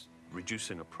just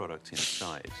reducing a product in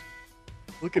size.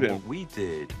 Look at What him. we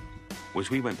did was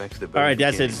we went back to the All right,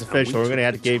 that's it. beginning It's and official. we We're gonna took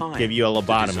have to the give you a time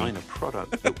to lobotomy. design a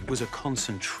product that was a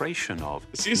concentration of,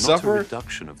 Is he a not sufferer? a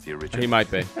reduction of the original. He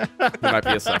might be. He might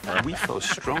be a sufferer. We felt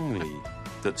strongly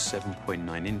that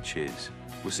 7.9 inches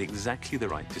was exactly the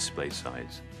right display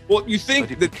size. Well, you But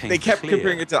think it that became they kept clear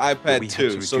comparing it to that we iPad had to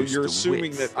 2, so reduce you're the assuming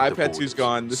width that of the iPad 2's borders.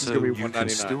 gone. This is So going to be you can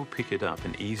 $199. still pick it up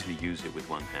and easily use it with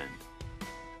one hand.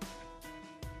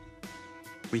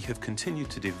 We have continued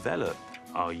to develop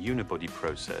our unibody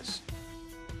process.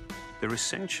 There are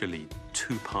essentially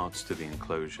two parts to the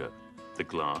enclosure, the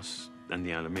glass and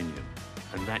the aluminium.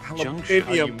 And that junction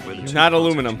Aluminium. where the two Not parts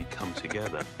aluminum. actually come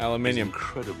together Aluminium. is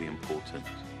incredibly important.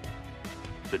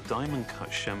 The diamond cut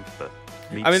chamfer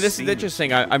meets I mean, this is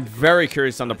interesting. I'm very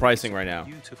curious on the pricing right now.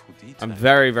 beautiful I'm detail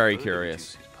very, very further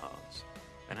curious. reduces parts.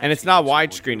 And it's not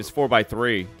widescreen, it's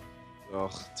 4:3.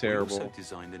 Ugh, terrible.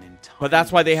 But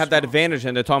that's why they have that advantage,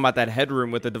 and they're talking about that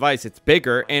headroom with the device. It's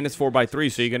bigger, and it's 4:3,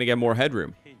 so you're going to get more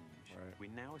headroom. We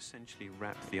now essentially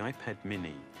wrap the iPad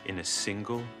mini in a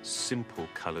single, simple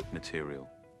colored material.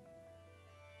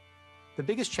 The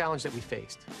biggest challenge that we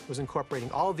faced was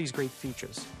incorporating all of these great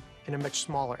features in a much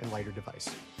smaller and lighter device.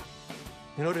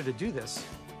 In order to do this,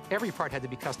 every part had to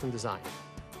be custom designed,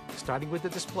 starting with the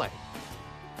display.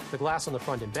 The glass on the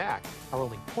front and back are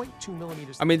only 0.2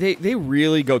 millimeters. I mean, they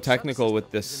really go technical with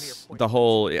this, the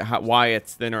whole why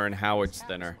it's thinner and how it's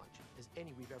thinner.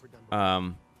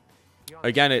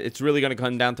 Again, it's really going to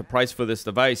come down to price for this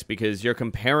device because you're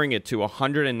comparing it to a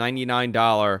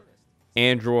 $199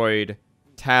 Android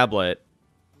tablet,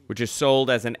 which is sold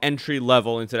as an entry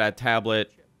level into that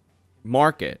tablet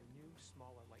market.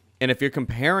 And if you're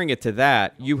comparing it to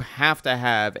that, you have to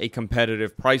have a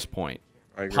competitive price point.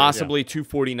 Possibly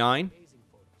 $249.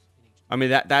 I mean,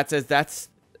 that's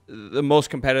the most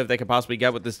competitive they could possibly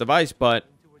get with this device, but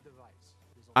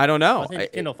I don't know. I think the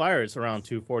Kindle Fire is around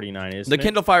 $249, isn't the it?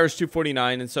 Kindle Fire is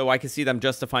 $249, and so I can see them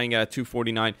justifying it at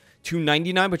 $249.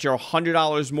 $299, but you're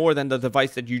 $100 more than the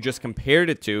device that you just compared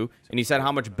it to, and you said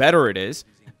how much better it is.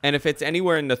 And if it's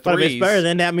anywhere in the threes, but if it's better,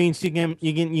 then that means you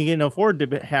can afford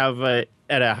to have it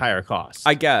at a higher cost.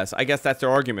 I guess that's their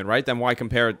argument, right? Then why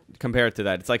compare it to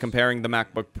that? It's like comparing the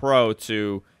MacBook Pro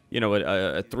to a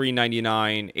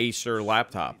 $399 Acer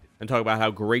laptop and talk about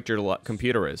how great your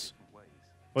computer is.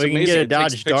 Well, you can get a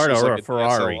Dodge Dart or a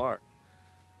Ferrari.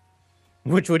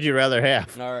 Which would you rather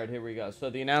have? All right, here we go. So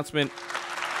the announcement,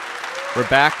 we're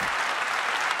back,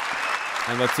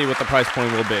 and let's see what the price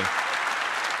point will be.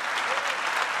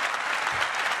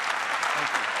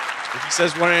 If he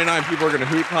says $199, people are going to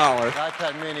hoot and holler. The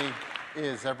iPad mini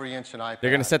is every inch an iPad. They're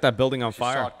going to set that building on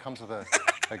fire. It comes with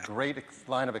a great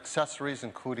line of accessories,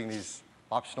 including these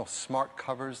optional smart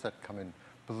covers that come in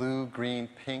blue, green,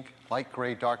 pink, light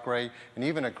gray, dark gray, and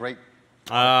even a great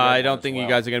I don't think you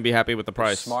guys are going to be happy with the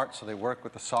price. They're smart, so they work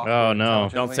with the software. Oh no!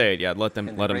 Don't say it yet. Let them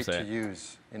say it. Great to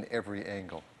use in every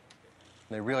angle.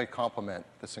 And they really complement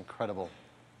this incredible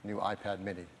new iPad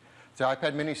mini. The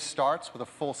iPad mini starts with a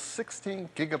full 16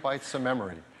 gigabytes of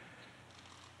memory,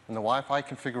 and the Wi-Fi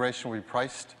configuration will be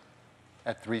priced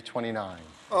at $329.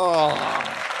 Oh,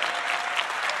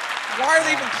 why are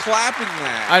they even clapping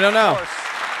that? I don't know.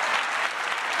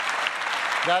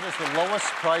 That is the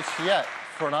lowest price yet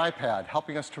for an iPad,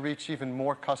 helping us to reach even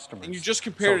more customers. And you just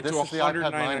compared it to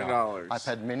 $199.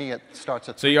 iPad mini starts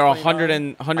at so you're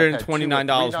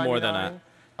 $129 more than that.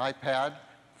 iPad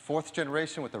 4th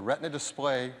generation with the Retina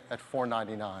display at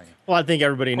 $499. Well, I think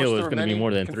everybody knew it was going to be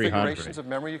more than $300. Configurations of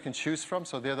memory you can choose from,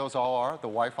 so there those all are. The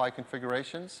Wi-Fi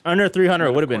configurations. Under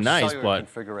 $300 would have been nice, but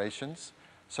configurations.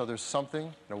 So there's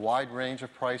something in a wide range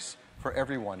of price for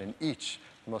everyone in each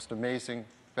the most amazing,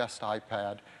 best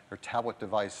iPad or tablet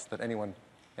device that anyone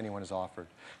has offered.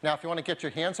 Now, if you want to get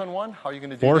your hands on one, how are you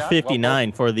going to do that?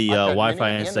 $459 for the Wi-Fi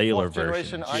and cellular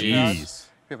version. Jeez.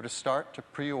 Be able to start to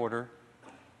pre-order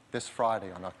this Friday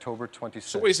on October 26th.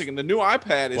 So wait a second, the new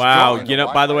iPad is wow. You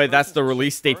know, by the way, that's the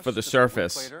release date for the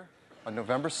Surface. On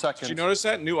November 2nd. Did you notice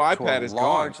that new iPad is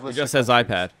gone? It just says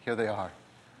iPad. Here they are.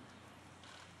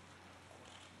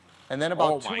 And then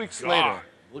about 2 weeks later,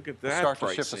 look at we'll that start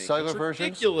to ship the cellular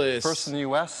versions, first in the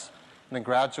U.S. and then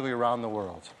gradually around the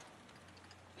world.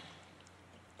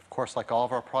 Of course, like all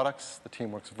of our products, the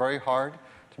team works very hard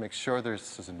to make sure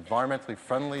this is environmentally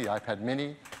friendly. The iPad mini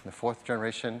and the 4th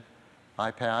generation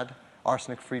iPad,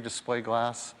 arsenic-free display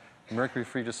glass,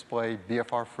 mercury-free display,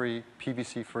 BFR-free,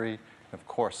 PVC-free, and of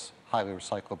course, highly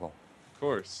recyclable. Of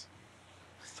course.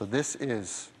 So this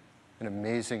is an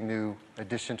amazing new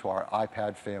addition to our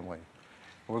iPad family.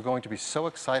 And we're going to be so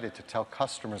excited to tell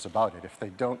customers about it if they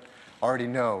don't already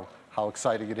know how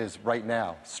exciting it is right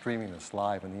now, streaming this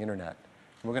live on the internet.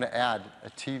 And we're going to add a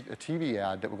TV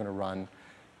ad that we're going to run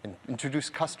and introduce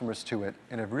customers to it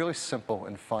in a really simple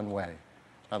and fun way.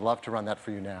 I'd love to run that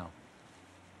for you now.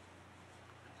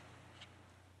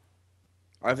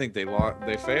 I think they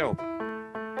failed.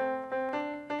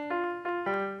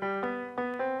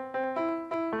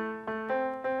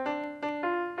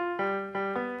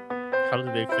 How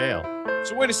did they fail?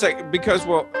 So wait a second, because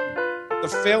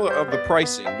the failure of the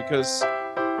pricing, because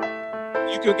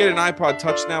you could get an iPod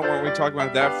Touch now. Weren't we talking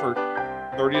about that for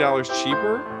 $30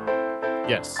 cheaper?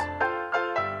 Yes.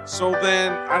 So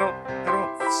then I don't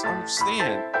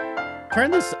understand. Turn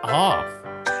this off.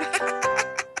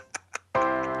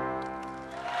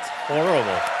 It's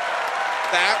horrible.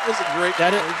 That was a great.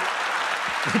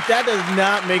 That does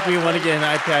not make me want to get an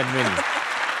iPad mini.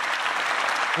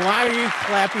 Why are you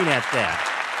clapping at that?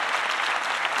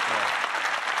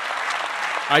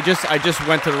 I just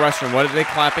went to the restroom. What are they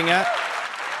clapping at?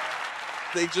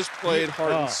 They just played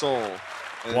Heart and Soul.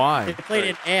 And Why? They played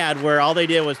an ad where all they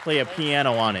did was play a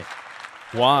piano on it.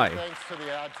 Why? Thanks to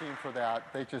the ad team for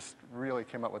that. They just really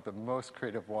came up with the most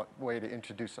creative way to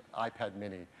introduce iPad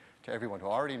mini to everyone who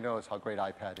already knows how great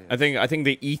iPad is. I think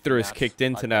the ether is That's kicked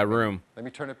into iPad that mini. room. Let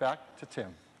me turn it back to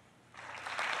Tim.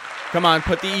 Come on,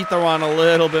 put the ether on a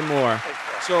little bit more.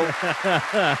 So,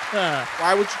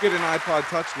 why would you get an iPod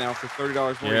Touch now for $30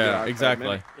 more? than Yeah, an iPad exactly.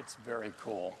 Mini? It's very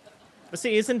cool. But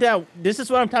see, this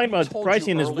is what I'm talking about. The Told you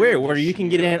pricing is earlier weird, where this you can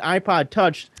get year an iPod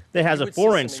Touch that has you a would see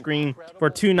 4-inch some screen incredible- for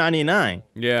 $299.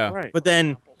 Yeah.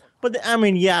 But I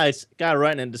mean, yeah, it's got a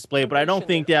Retina display, but I don't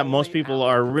think that most people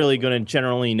are really going to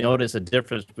generally notice a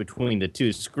difference between the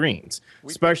two screens,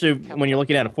 especially when you're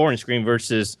looking at a 4-inch screen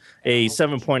versus a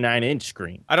 7.9-inch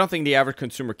screen. I don't think the average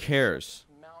consumer cares.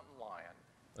 Mountain Lion.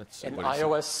 Let's see In what he said.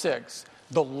 iOS 6,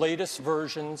 the latest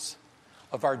versions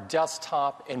of our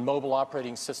desktop and mobile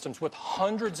operating systems with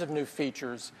hundreds of new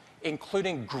features,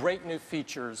 including great new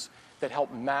features that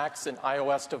help Macs and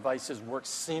iOS devices work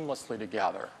seamlessly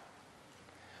together.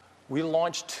 We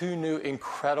launched 2 new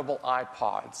incredible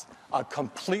iPods, a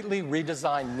completely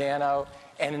redesigned Nano,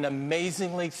 and an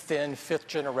amazingly thin 5th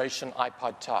generation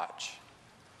iPod Touch.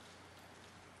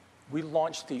 We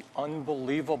launched the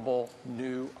unbelievable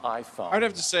new iPhone. I'd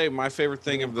have to say my favorite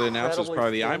thing of the announcement is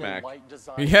probably the iMac.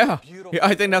 Yeah. Yeah,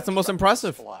 I think that's the most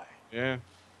impressive. Yeah.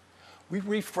 We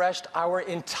refreshed our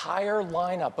entire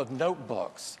lineup of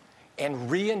notebooks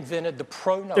and reinvented the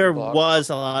Pro notebook. There was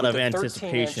a lot with of the 13-inch,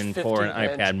 anticipation for an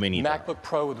 15-inch iPad mini, though. MacBook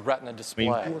Pro with Retina I mean,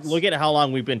 displays. look at how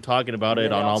long we've been talking about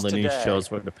it on all the news Announced shows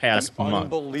today for the past an month.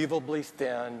 unbelievably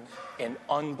thin and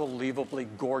unbelievably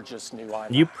gorgeous new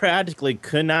iMac. You practically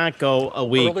could not go a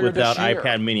week Earlier this without year,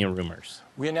 iPad mini rumors.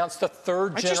 We announced the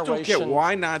 3rd I generation just don't get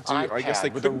why not do. I guess they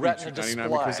iPad with a couldn't do Retina $299 display.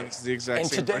 because it's the exact and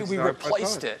same today price we as the iPod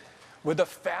replaced Touch. it with a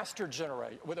faster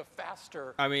generation, with a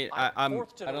faster. I mean, I don't know what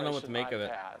to fourth-generation make of it.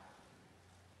 iPad,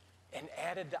 and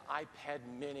added the iPad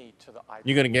Mini to the iPad.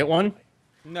 You gonna get one?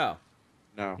 No.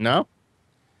 No. No?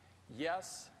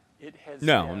 Yes, it has.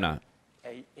 No, been I'm not.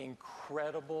 A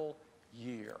incredible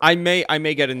year. I may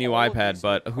get a new All of iPad, these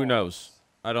but new who knows?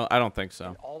 I don't think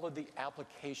so. All of the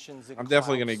applications. And I'm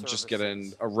definitely cloud going to just get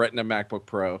services. a Retina MacBook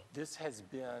Pro. This has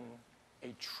been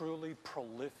a truly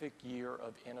prolific year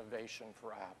of innovation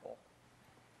for Apple.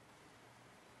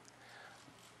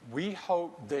 We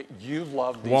hope that you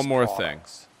love these One more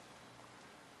products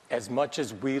as much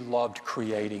as we loved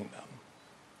creating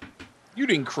them. You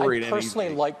didn't create I personally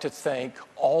anything. like to thank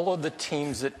all of the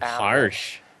teams at Apple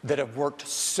Harsh. that have worked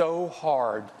so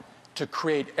hard to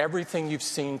create everything you've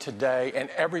seen today and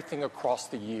everything across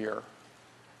the year.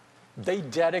 They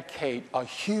dedicate a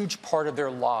huge part of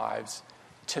their lives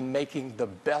to making the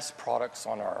best products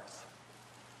on earth.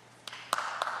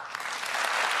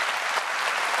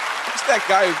 Who's that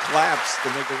guy who claps to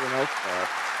make everyone else clap?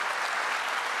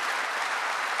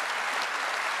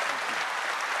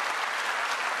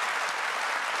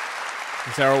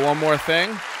 Is there one more thing?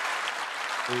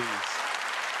 Please.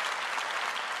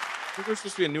 I think there's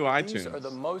supposed to be a new These are the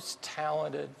iTunes. most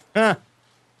talented Huh.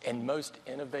 and most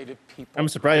innovative people. I'm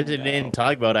surprised I they didn't know.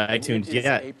 talk about And iTunes it is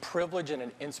yet. a privilege and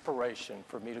an inspiration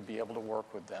for me to be able to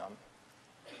work with them.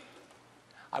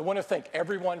 I want to thank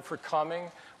everyone for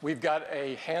coming. We've got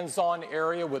a hands-on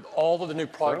area with all of the new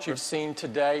products you've seen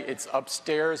today. It's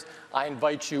upstairs. I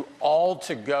invite you all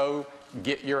to go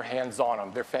get your hands on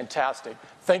them. They're fantastic.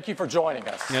 Thank you for joining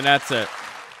us. And that's it.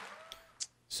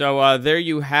 So there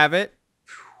you have it.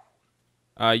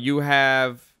 You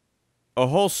have a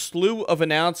whole slew of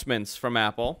announcements from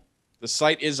Apple. The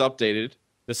site is updated.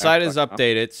 The site is Apple.com.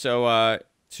 updated. So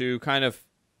to kind of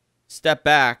step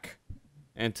back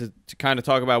and to kind of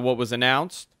talk about what was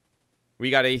announced, we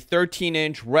got a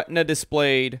 13-inch Retina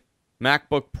displayed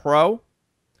MacBook Pro.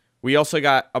 We also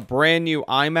got a brand new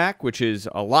iMac, which is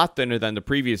a lot thinner than the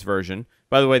previous version.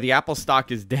 By the way, the Apple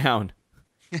stock is down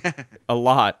a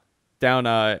lot, down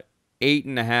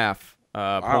 8.5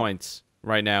 points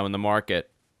right now in the market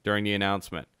during the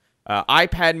announcement.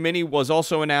 iPad Mini was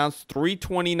also announced,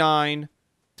 $329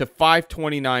 to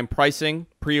 $529 pricing.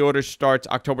 Pre-order starts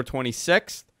October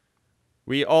 26th.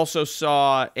 We also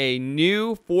saw a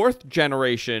new 4th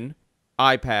generation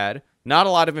iPad. Not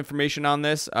a lot of information on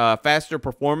this. Faster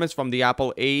performance from the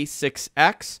Apple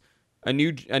A6X, a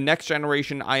next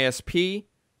generation ISP,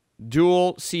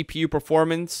 dual CPU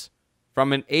performance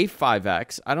from an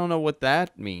A5X. I don't know what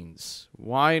that means.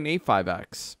 Why an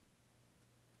A5X?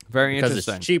 Very Because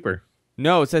interesting. it's cheaper.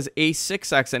 No, it says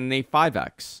A6X and an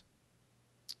A5X.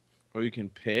 Oh, you can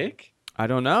pick? I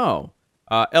don't know.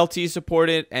 LTE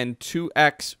supported and 2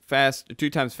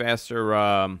 times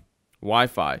faster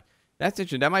Wi-Fi. That's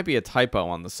interesting. That might be a typo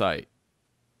on the site.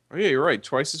 Oh yeah, you're right.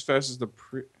 Twice as fast as the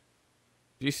pre.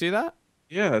 Do you see that?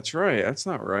 Yeah, that's right. That's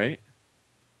not right.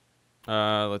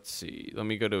 Let's see. Let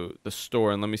me go to the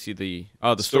store and let me see the.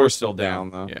 Oh, the Store's store's still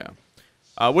down though. Yeah.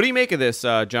 What do you make of this,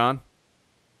 John?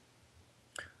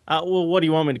 Well, what do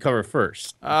you want me to cover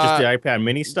first? Just the iPad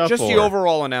mini stuff? Just the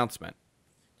overall announcement.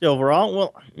 The overall?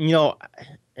 Well, you know,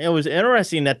 it was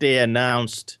interesting that they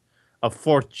announced a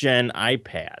 4th-gen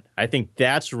iPad. I think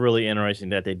that's really interesting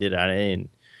that they did that. And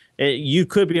you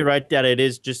could be right that it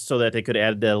is just so that they could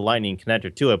add the Lightning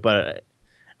connector to it, but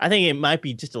I think it might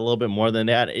be just a little bit more than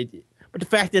that. But the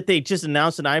fact that they just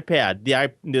announced an iPad, the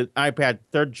iPad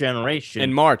 3rd generation.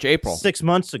 In March, April. 6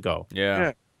 months ago.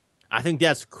 Yeah. I think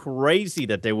that's crazy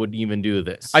that they would even do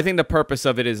this. I think the purpose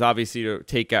of it is obviously to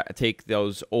take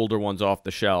those older ones off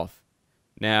the shelf.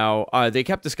 Now, they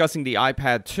kept discussing the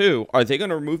iPad 2. Are they going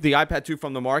to remove the iPad 2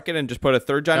 from the market and just put a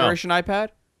 3rd generation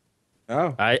iPad?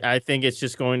 Oh. I think it's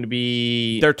just going to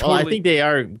be... They're totally... Well, I think they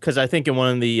are, because I think in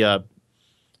one of the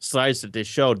slides that they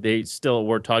showed, they still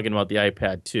were talking about the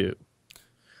iPad 2.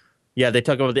 Yeah, they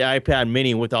talk about the iPad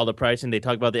mini with all the pricing. They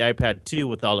talk about the iPad 2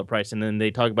 with all the pricing, and then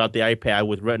they talk about the iPad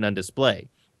with Retina display.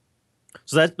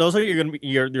 So those are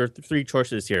your 3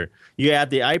 choices here. You add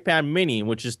the iPad mini,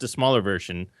 which is the smaller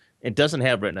version. It doesn't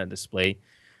have Retina display.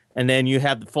 And then you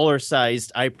have the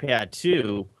fuller-sized iPad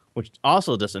 2, which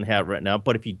also doesn't have Retina.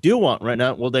 But if you do want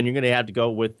Retina, well, then you're going to have to go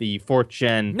with the 4th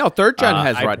gen. No, 3rd gen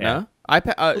has iPad. Retina.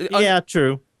 iPad. Yeah,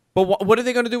 true. But what are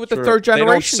they going to do with the 3rd generation?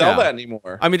 They don't sell now? that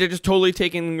anymore. I mean, they're just totally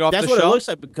taking it off That's the what shelf. it looks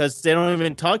like, because they don't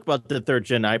even talk about the 3rd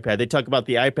gen iPad. They talk about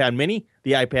the iPad mini,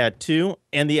 the iPad 2,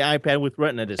 and the iPad with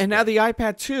Retina display. And now the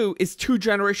iPad 2 is 2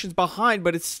 generations behind,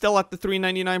 but it's still at the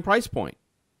 $399 price point.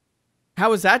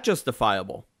 How is that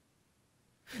justifiable?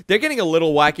 They're getting a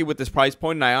little wacky with this price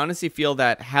point, and I honestly feel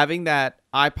that having that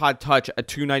iPod Touch at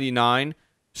 $299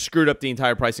 screwed up the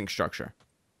entire pricing structure.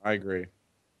 I agree.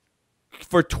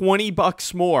 For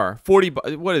 $20 more,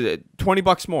 what is it?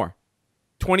 $20 more,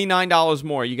 $29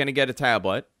 more, you're gonna get a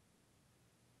tablet.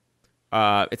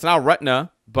 It's not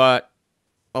Retina, but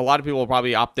a lot of people will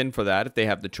probably opt in for that if they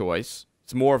have the choice.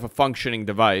 It's more of a functioning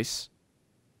device.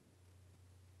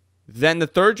 Then the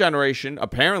 3rd generation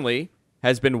apparently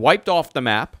has been wiped off the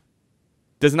map,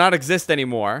 does not exist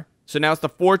anymore. So now it's the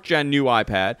 4th gen new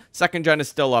iPad. 2nd gen is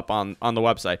still up on the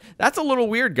website. That's a little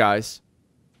weird, guys.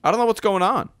 I don't know what's going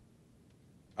on.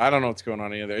 I don't know what's going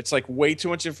on either. It's like way too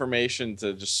much information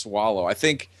to just swallow. I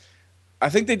think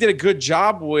they did a good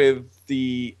job with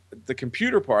the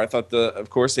computer part. I thought of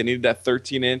course they needed that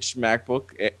 13-inch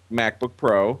MacBook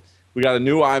Pro. We got a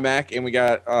new iMac and we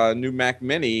got a new Mac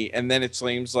Mini, and then it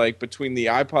seems like between the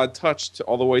iPod Touch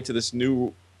all the way to this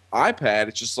new iPad,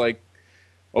 it's just like,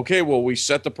 okay, well, we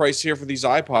set the price here for these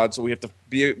iPods, so we have to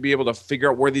be able to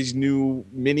figure out where these new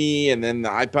Mini and then the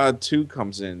iPod 2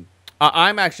 comes in.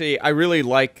 I really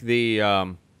like the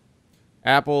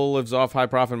Apple lives off high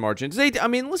profit margins. I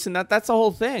mean, listen, that's the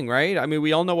whole thing, right? I mean,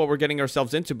 we all know what we're getting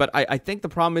ourselves into, but I think the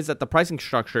problem is that the pricing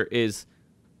structure is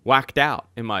whacked out,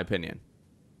 in my opinion.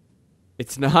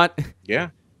 It's not. Yeah.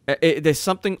 There's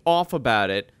something off about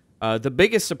it. The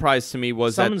biggest surprise to me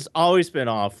was Something's always been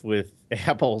off with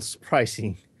Apple's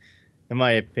pricing, in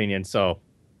my opinion. So,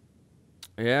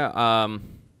 yeah,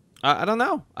 I don't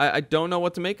know. I don't know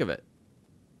what to make of it.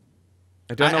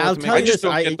 I don't know I'll what to tell make I you just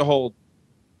this, don't get the whole.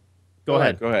 Go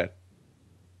ahead. Go ahead.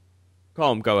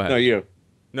 Colm, go ahead. No, you.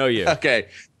 No, you. Okay.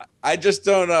 I just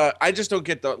don't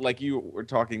get the, like you were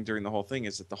talking during the whole thing,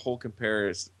 is that the whole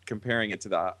comparing it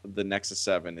to the Nexus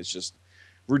 7 is just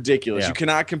ridiculous. Yeah. You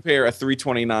cannot compare a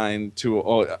 329 to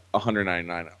a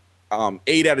 199.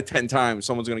 8 out of 10 times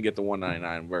someone's going to get the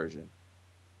 199 version.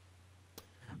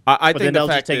 I But think then the they'll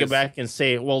just fact take is, it back and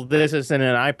say, well, this isn't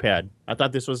an iPad. I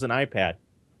thought this was an iPad.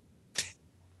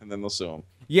 And then they'll sue them.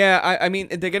 Yeah, I mean,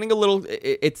 they're getting a little.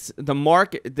 It's the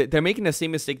market. They're making the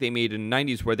same mistake they made in the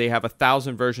 '90s, where they have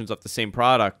 1,000 versions of the same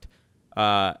product.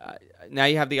 Now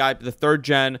you have the 3rd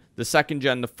gen, the 2nd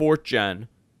gen, the 4th gen,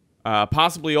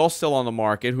 possibly all still on the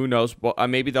market. Who knows? Well,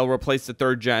 maybe they'll replace the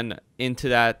 3rd gen into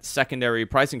that secondary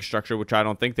pricing structure, which I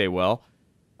don't think they will.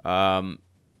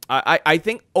 I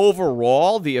think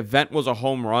overall the event was a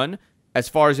home run as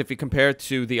far as if you compare it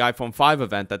to the iPhone 5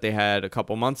 event that they had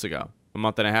a month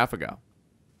and a half ago.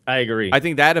 I agree. I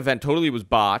think that event totally was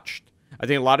botched. I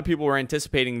think a lot of people were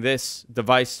anticipating this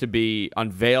device to be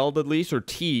unveiled at least or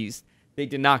teased. They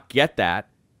did not get that.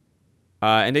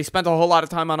 And they spent a whole lot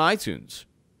of time on iTunes.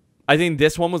 I think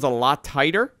this one was a lot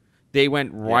tighter. They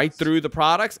went right through the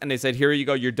products and they said, here you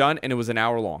go, you're done. And it was an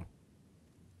hour long.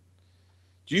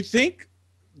 Do you think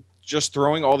just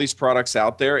throwing all these products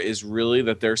out there is really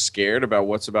that they're scared about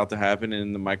what's about to happen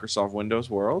in the Microsoft Windows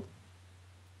world?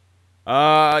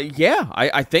 Yeah,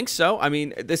 I think so. I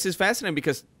mean, this is fascinating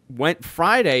because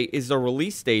Friday is the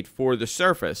release date for the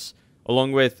Surface,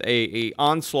 along with a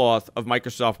onslaught of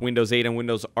Microsoft Windows 8 and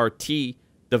Windows RT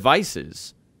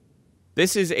devices.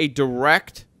 This is a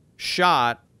direct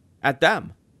shot at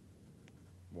them.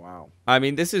 Wow. I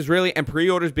mean, this is really, and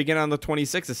pre-orders begin on the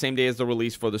 26th, the same day as the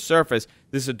release for the Surface.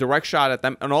 This is a direct shot at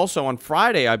them. And also on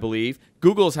Friday, I believe,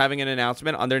 Google's having an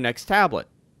announcement on their next tablet.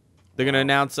 They're going to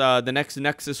announce the next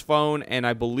Nexus phone and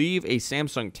I believe a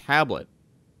Samsung tablet.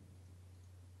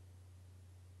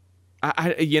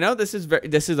 This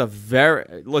is a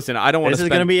very listen. I don't want to. This is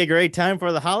going to be a great time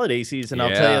for the holiday season. I'll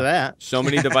tell you that. So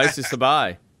many devices to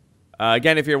buy.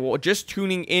 Again, if you're just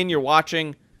tuning in, you're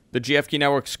watching the GFQ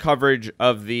Network's coverage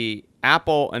of the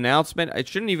Apple announcement. It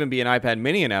shouldn't even be an iPad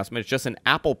mini announcement. It's just an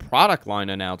Apple product line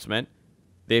announcement.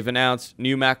 They've announced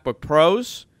new MacBook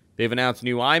Pros. They've announced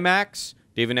new iMacs.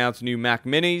 They've announced new Mac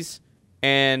Minis,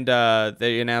 and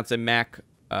they announced a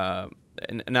an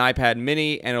iPad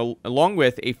Mini, and along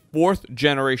with a 4th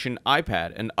generation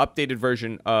iPad, an updated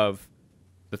version of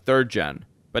the 3rd gen,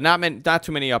 but not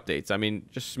too many updates. I mean,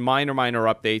 just minor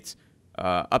updates.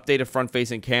 Updated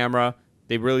front-facing camera.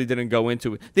 They really didn't go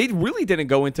into it. They really didn't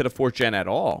go into the 4th gen at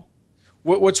all.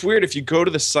 What's weird, if you go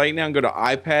to the site now and go to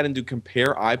iPad and do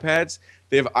compare iPads,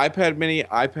 they have iPad Mini,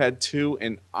 iPad 2,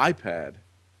 and iPad.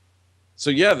 So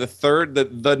yeah,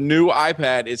 the new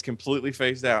iPad is completely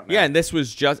phased out now. Yeah, and this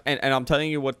was just, and I'm telling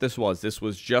you what this was. This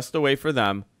was just a way for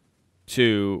them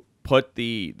to put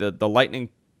the lightning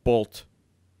bolt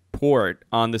port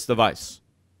on this device.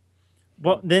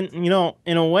 Well, then,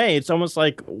 in a way, it's almost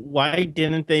like, why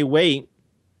didn't they wait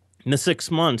in the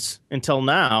 6 months until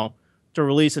now to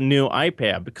release a new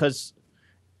iPad? Because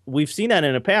we've seen that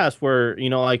in the past where,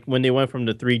 like when they went from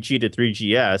the 3G to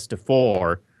 3GS to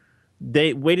 4,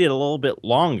 they waited a little bit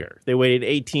longer. They waited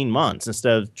 18 months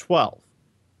instead of 12.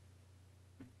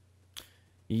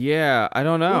 Yeah, I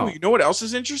don't know. Ooh, you know what else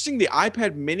is interesting? The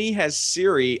iPad Mini has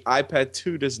Siri. iPad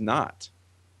 2 does not.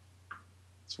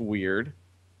 It's weird.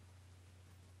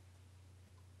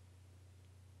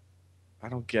 I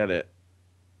don't get it.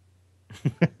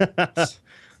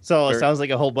 So it sounds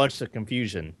like a whole bunch of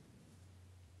confusion.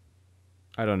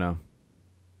 I don't know.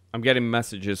 I'm getting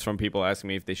messages from people asking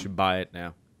me if they should buy it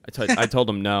now. I told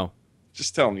them no.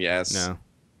 Just tell them yes. No.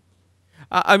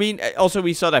 I mean, also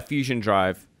we saw that Fusion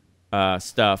Drive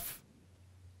stuff.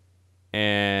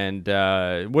 And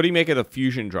what do you make of the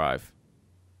Fusion Drive?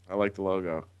 I like the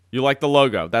logo. You like the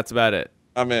logo. That's about it.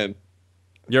 I'm in.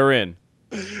 You're in.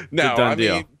 No, done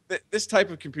deal. This type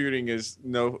of computing is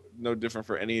no different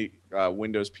for any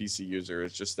Windows PC user.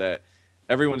 It's just that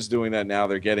everyone's doing that now.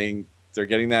 They're getting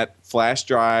that flash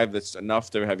drive that's enough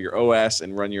to have your OS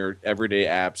and run your everyday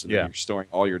apps, and then you're storing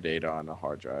all your data on a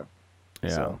hard drive.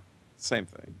 Yeah. So, same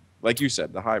thing. Like you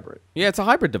said, the hybrid. Yeah, it's a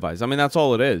hybrid device. I mean, that's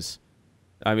all it is.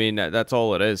 I mean, that's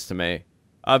all it is to me.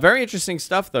 Very interesting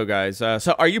stuff, though, guys.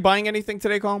 So are you buying anything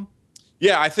today, Colm?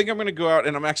 Yeah, I think I'm going to go out,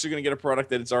 and I'm actually going to get a product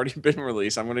that it's already been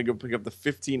released. I'm going to go pick up the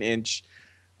 15-inch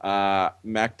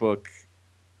MacBook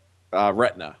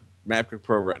Retina. MacBook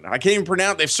Pro Retina. I can't even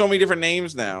pronounce. They have so many different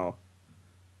names now.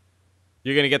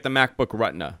 You're going to get the MacBook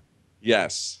Retina.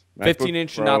 Yes.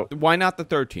 15-inch, why not the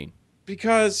 13?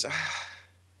 Because,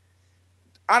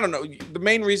 I don't know. The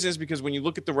main reason is because when you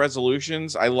look at the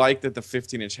resolutions, I like that the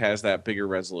 15-inch has that bigger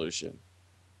resolution.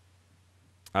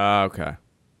 Okay.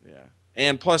 Yeah.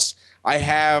 And plus, I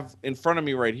have in front of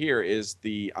me right here is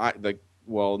now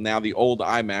the old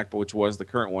iMac, but which was the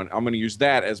current one. I'm going to use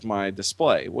that as my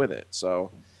display with it.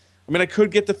 So, I mean, I could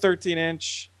get the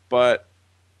 13-inch, but...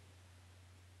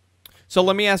 So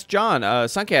let me ask John,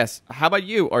 Sunkast, how about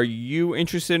you? Are you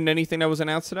interested in anything that was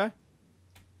announced today?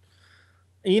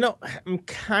 I'm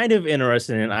kind of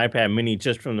interested in an iPad mini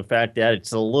just from the fact that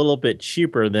it's a little bit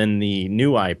cheaper than the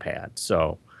new iPad.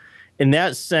 So in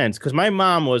that sense, because my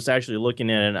mom was actually looking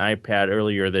at an iPad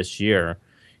earlier this year,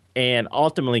 and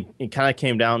ultimately it kind of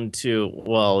came down to,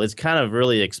 well, it's kind of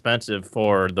really expensive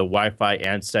for the Wi-Fi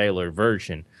and cellular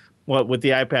version. Well, with the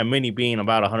iPad mini being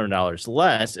about $100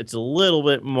 less, it's a little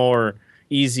bit more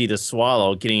easy to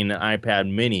swallow getting an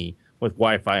iPad mini with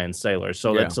Wi-Fi and cellular.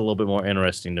 So that's a little bit more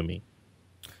interesting to me.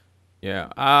 Yeah,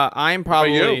 I'm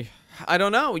probably, I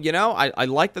don't know, I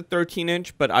like the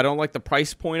 13-inch, but I don't like the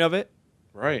price point of it.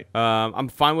 Right. I'm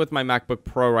fine with my MacBook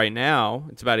Pro right now.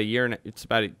 It's about a year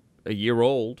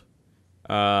old.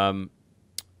 The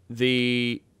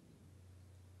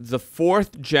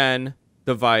 4th gen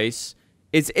device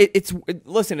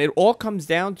Listen, it all comes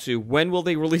down to when will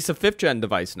they release a 5th gen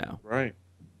device now? Right.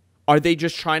 Are they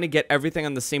just trying to get everything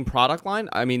on the same product line?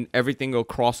 I mean, everything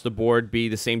across the board be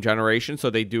the same generation, so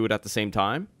they do it at the same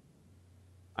time?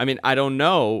 I mean, I don't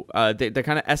know. They're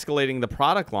kind of escalating the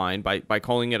product line by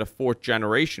calling it a 4th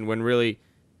generation when really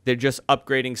they're just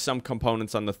upgrading some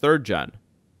components on the 3rd gen.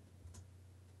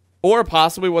 Or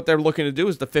possibly what they're looking to do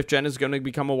is the 5th gen is going to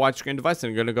become a widescreen device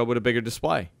and they're going to go with a bigger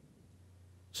display.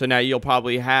 So now you'll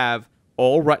probably have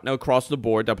all Retina across the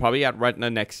board. They'll probably add Retina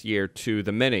next year to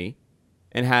the Mini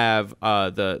and have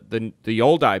the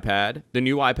old iPad. The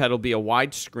new iPad will be a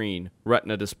widescreen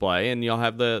Retina display, and you'll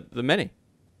have the Mini.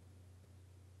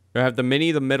 You'll have the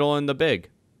Mini, the middle, and the big.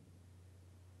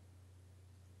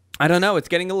 I don't know. It's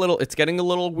getting a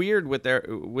little weird with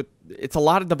it's a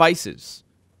lot of devices.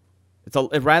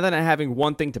 Rather than having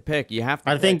one thing to pick, you have to.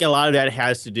 I think a lot of that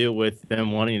has to do with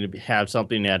them wanting to have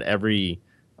something at every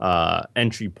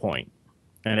entry point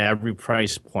and at every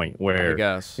price point. Where I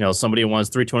guess somebody wants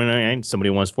 $329, somebody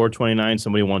wants $429,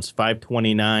 somebody wants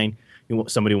 $529,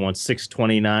 somebody wants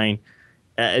 $629.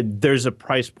 There's a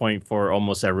price point for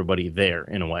almost everybody there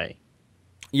in a way.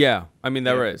 Yeah, I mean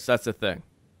there is. That's the thing.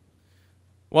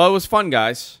 Well, it was fun,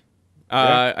 guys.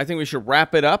 I think we should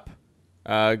wrap it up.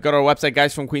 Go to our website,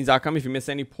 guysfromqueens.com. If you missed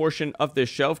any portion of this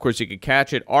show, of course, you can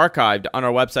catch it archived on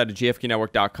our website at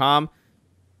gfqnetwork.com.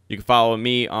 You can follow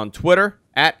me on Twitter,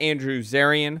 at Andrew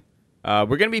Zarian. We're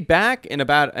going to be back in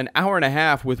about an hour and a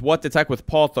half with What to Tech with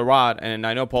Paul Thurrott, and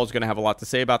I know Paul's going to have a lot to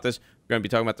say about this. We're going to be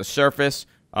talking about the Surface,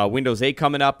 Windows 8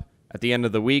 coming up at the end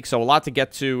of the week, so a lot to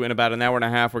get to in about an hour and a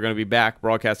half. We're going to be back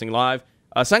broadcasting live.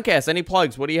 Sunkast, any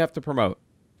plugs? What do you have to promote?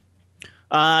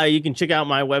 You can check out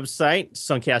my website,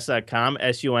 sunkast.com,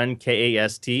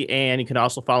 Sunkast, and you can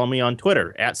also follow me on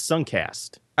Twitter, at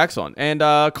Sunkast. Excellent. And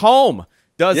Colm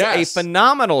does a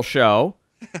phenomenal show,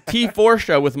 T4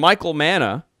 Show with Michael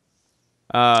Manna.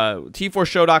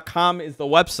 T4show.com is the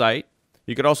website.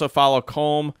 You could also follow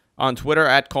Colm on Twitter,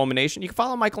 at Culmination. You can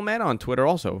follow Michael Manna on Twitter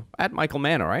also, at Michael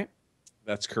Manna, right?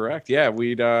 That's correct. Yeah,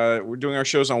 we're doing our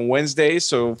shows on Wednesdays,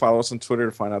 so follow us on Twitter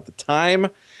to find out the time.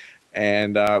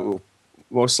 And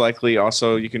most likely,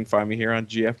 also, you can find me here on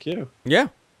GFQ. Yeah.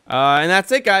 And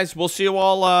that's it, guys. We'll see you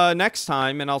all next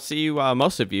time, and I'll see you,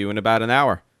 most of you, in about an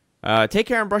hour. Take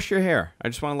care and brush your hair. I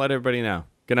just want to let everybody know.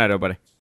 Good night, everybody.